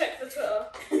on? Check the Twitter.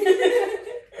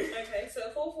 Okay, so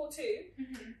 4-4-2.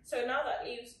 So now that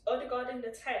leaves Odegaard in the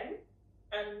 10,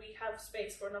 and we have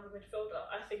space for another midfielder.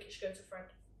 I think it should go to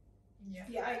Fred.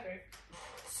 Yeah, I agree.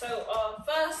 So our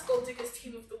first Goal Diggers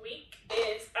team of the week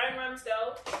is Aaron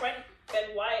Ramsdale, Trent,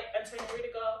 Ben White, Antonio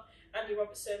Rudiger, Andy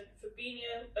Robertson,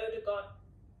 Fabinho, Odegaard.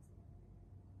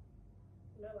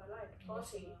 No, I lied.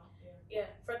 Partey. Yeah,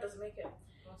 Fred doesn't make it.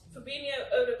 Fabinho,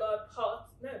 Odegaard,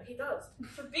 no, he does.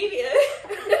 Fabinho.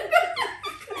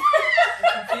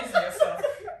 You're confusing yourself.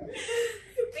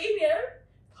 Fabinho,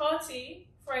 Partey,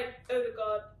 Fred,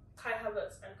 Odegaard, Kai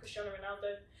Havertz, and Cristiano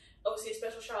Ronaldo. Obviously, a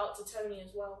special shout out to Tony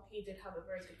as well. He did have a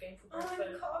very good game for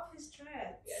Brentford. Cut off his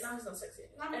dreads. Yeah, now he's not sexy.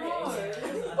 I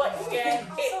know. But yeah,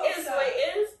 I'm it so is what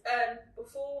it is. And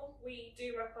before we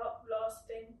do wrap up, last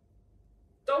thing,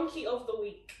 Donkey of the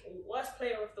Week, worst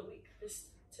player of the week this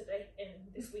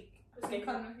week. I can't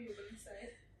know who you're going to say.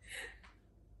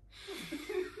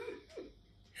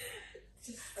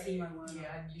 Just Timo Werner.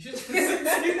 Yeah, you should just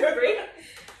Agree?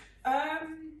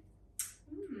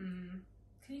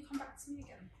 Can you come back to me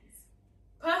again, please?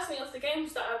 Personally, of the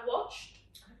games that I've watched,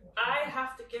 I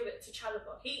have to give it to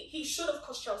Chalobah. He should have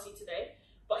cost Chelsea today,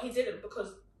 but he didn't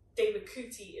because David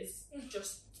Kuti is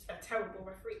just a terrible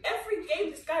referee. Every game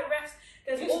this guy refs,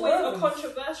 there's always a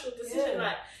controversial decision. Yeah.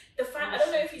 Like the fan, I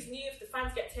don't know if he's new, if the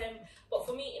fans get to him, but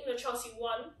for me, even though Chelsea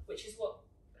won, which is what,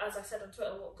 as I said on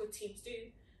Twitter, what good teams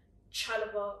do,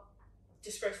 Chalobah,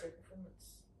 disgraceful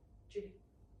performance. Julie.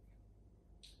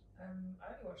 I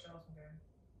only watched the Arsenal game.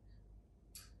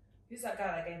 Who's that guy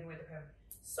that gave away the pen?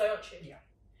 Soyuncu. Yeah.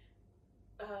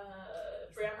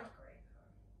 Brianna. Great.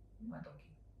 My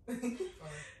donkey.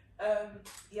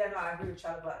 Yeah, no, I agree with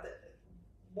Chalobah.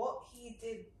 What he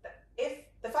did, if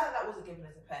the fact that wasn't given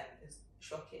as a pen is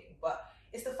shocking, but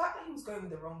it's the fact that he was going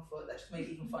with the wrong foot that just made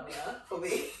it even funnier for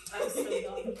me. I'm so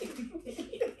done.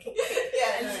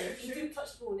 Yeah, no. He didn't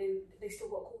touch the ball and then they still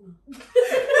got a corner. Make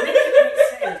it make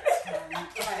sense, man.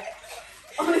 Like,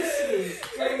 honestly.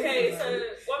 Okay, so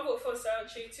 1 vote for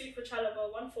Soyuncu, 2 for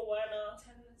Chalobah, 1 for Werner.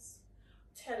 Tell us.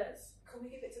 Tellers. Can we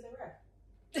give it to the ref?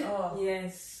 Oh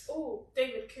yes. Oh,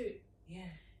 David Coote. Yeah.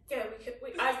 Yeah,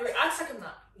 I agree. I second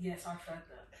that. Yes, I've heard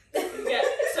that. Yeah,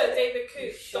 so David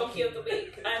Coote, Donkey of the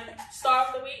Week, and Star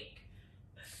of the Week.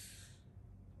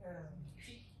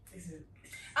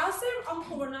 I'll say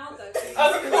Uncle Ronaldo.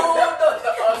 Uncle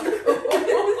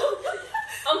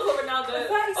Ronaldo.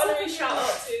 Honorary shout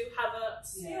out to Havertz,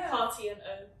 Partey, and O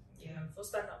for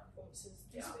stand-up performances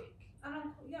this week. And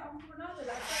Uncle Ronaldo,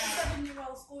 like a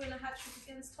 37-year-old scoring a hat-trick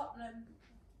against Tottenham.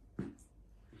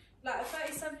 Like a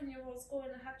 37-year-old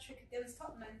scoring a hat-trick against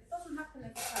Tottenham. It doesn't happen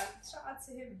every time. Shout out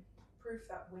to him. Proof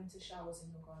that winter showers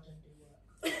in your garden do work.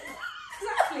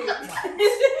 Exactly.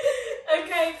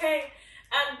 Okay.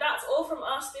 And that's all from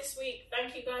us this week.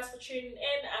 Thank you guys for tuning in,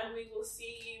 and we will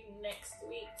see you next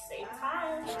week, same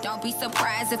time. Don't be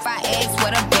surprised if I ask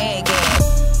what a bag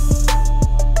is.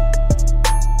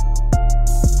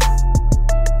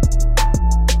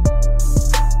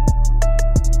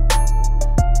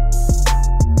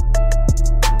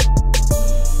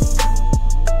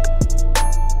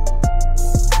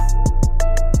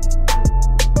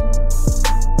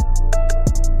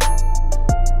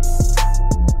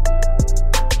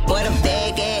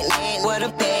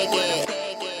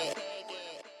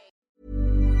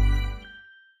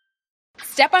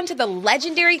 Step onto the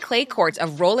legendary clay courts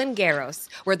of Roland Garros,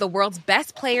 where the world's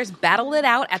best players battle it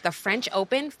out at the French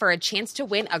Open for a chance to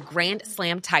win a Grand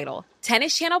Slam title.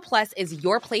 Tennis Channel Plus is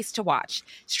your place to watch.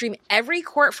 Stream every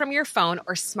court from your phone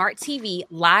or smart TV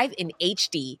live in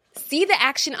HD. See the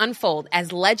action unfold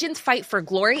as legends fight for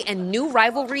glory and new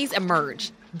rivalries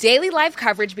emerge. Daily live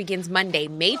coverage begins Monday,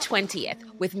 May 20th,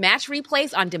 with match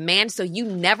replays on demand so you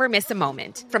never miss a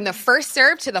moment. From the first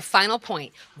serve to the final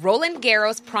point, Roland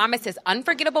Garros promises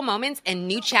unforgettable moments and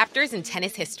new chapters in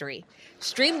tennis history.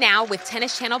 Stream now with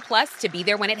Tennis Channel Plus to be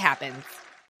there when it happens.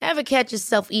 Ever catch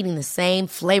yourself eating the same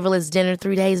flavorless dinner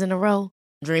 3 days in a row?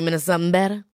 Dreaming of something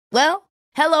better? Well,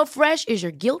 HelloFresh is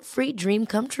your guilt-free dream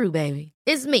come true, baby.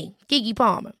 It's me, Keke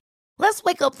Palmer. Let's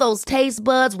wake up those taste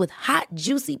buds with hot,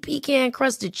 juicy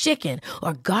pecan-crusted chicken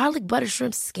or garlic butter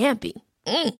shrimp scampi.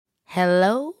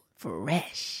 Hello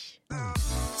Fresh.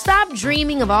 Stop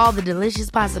dreaming of all the delicious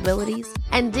possibilities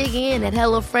and dig in at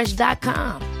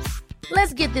HelloFresh.com.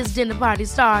 Let's get this dinner party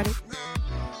started.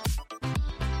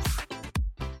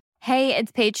 Hey,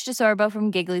 it's Paige DeSorbo from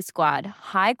Giggly Squad.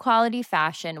 High quality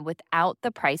fashion without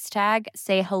the price tag.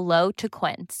 Say hello to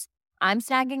Quince. I'm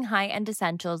snagging high-end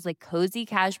essentials like cozy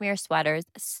cashmere sweaters,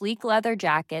 sleek leather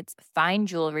jackets, fine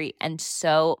jewelry, and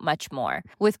so much more.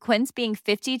 With Quince being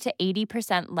 50 to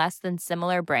 80% less than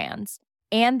similar brands.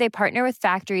 And they partner with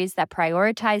factories that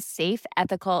prioritize safe,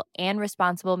 ethical, and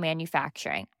responsible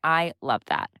manufacturing. I love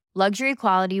that. Luxury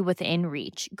quality within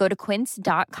reach. Go to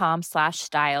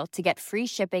quince.com/style to get free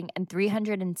shipping and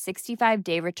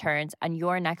 365-day returns on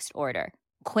your next order.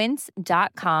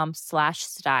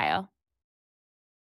 Quince.com/style.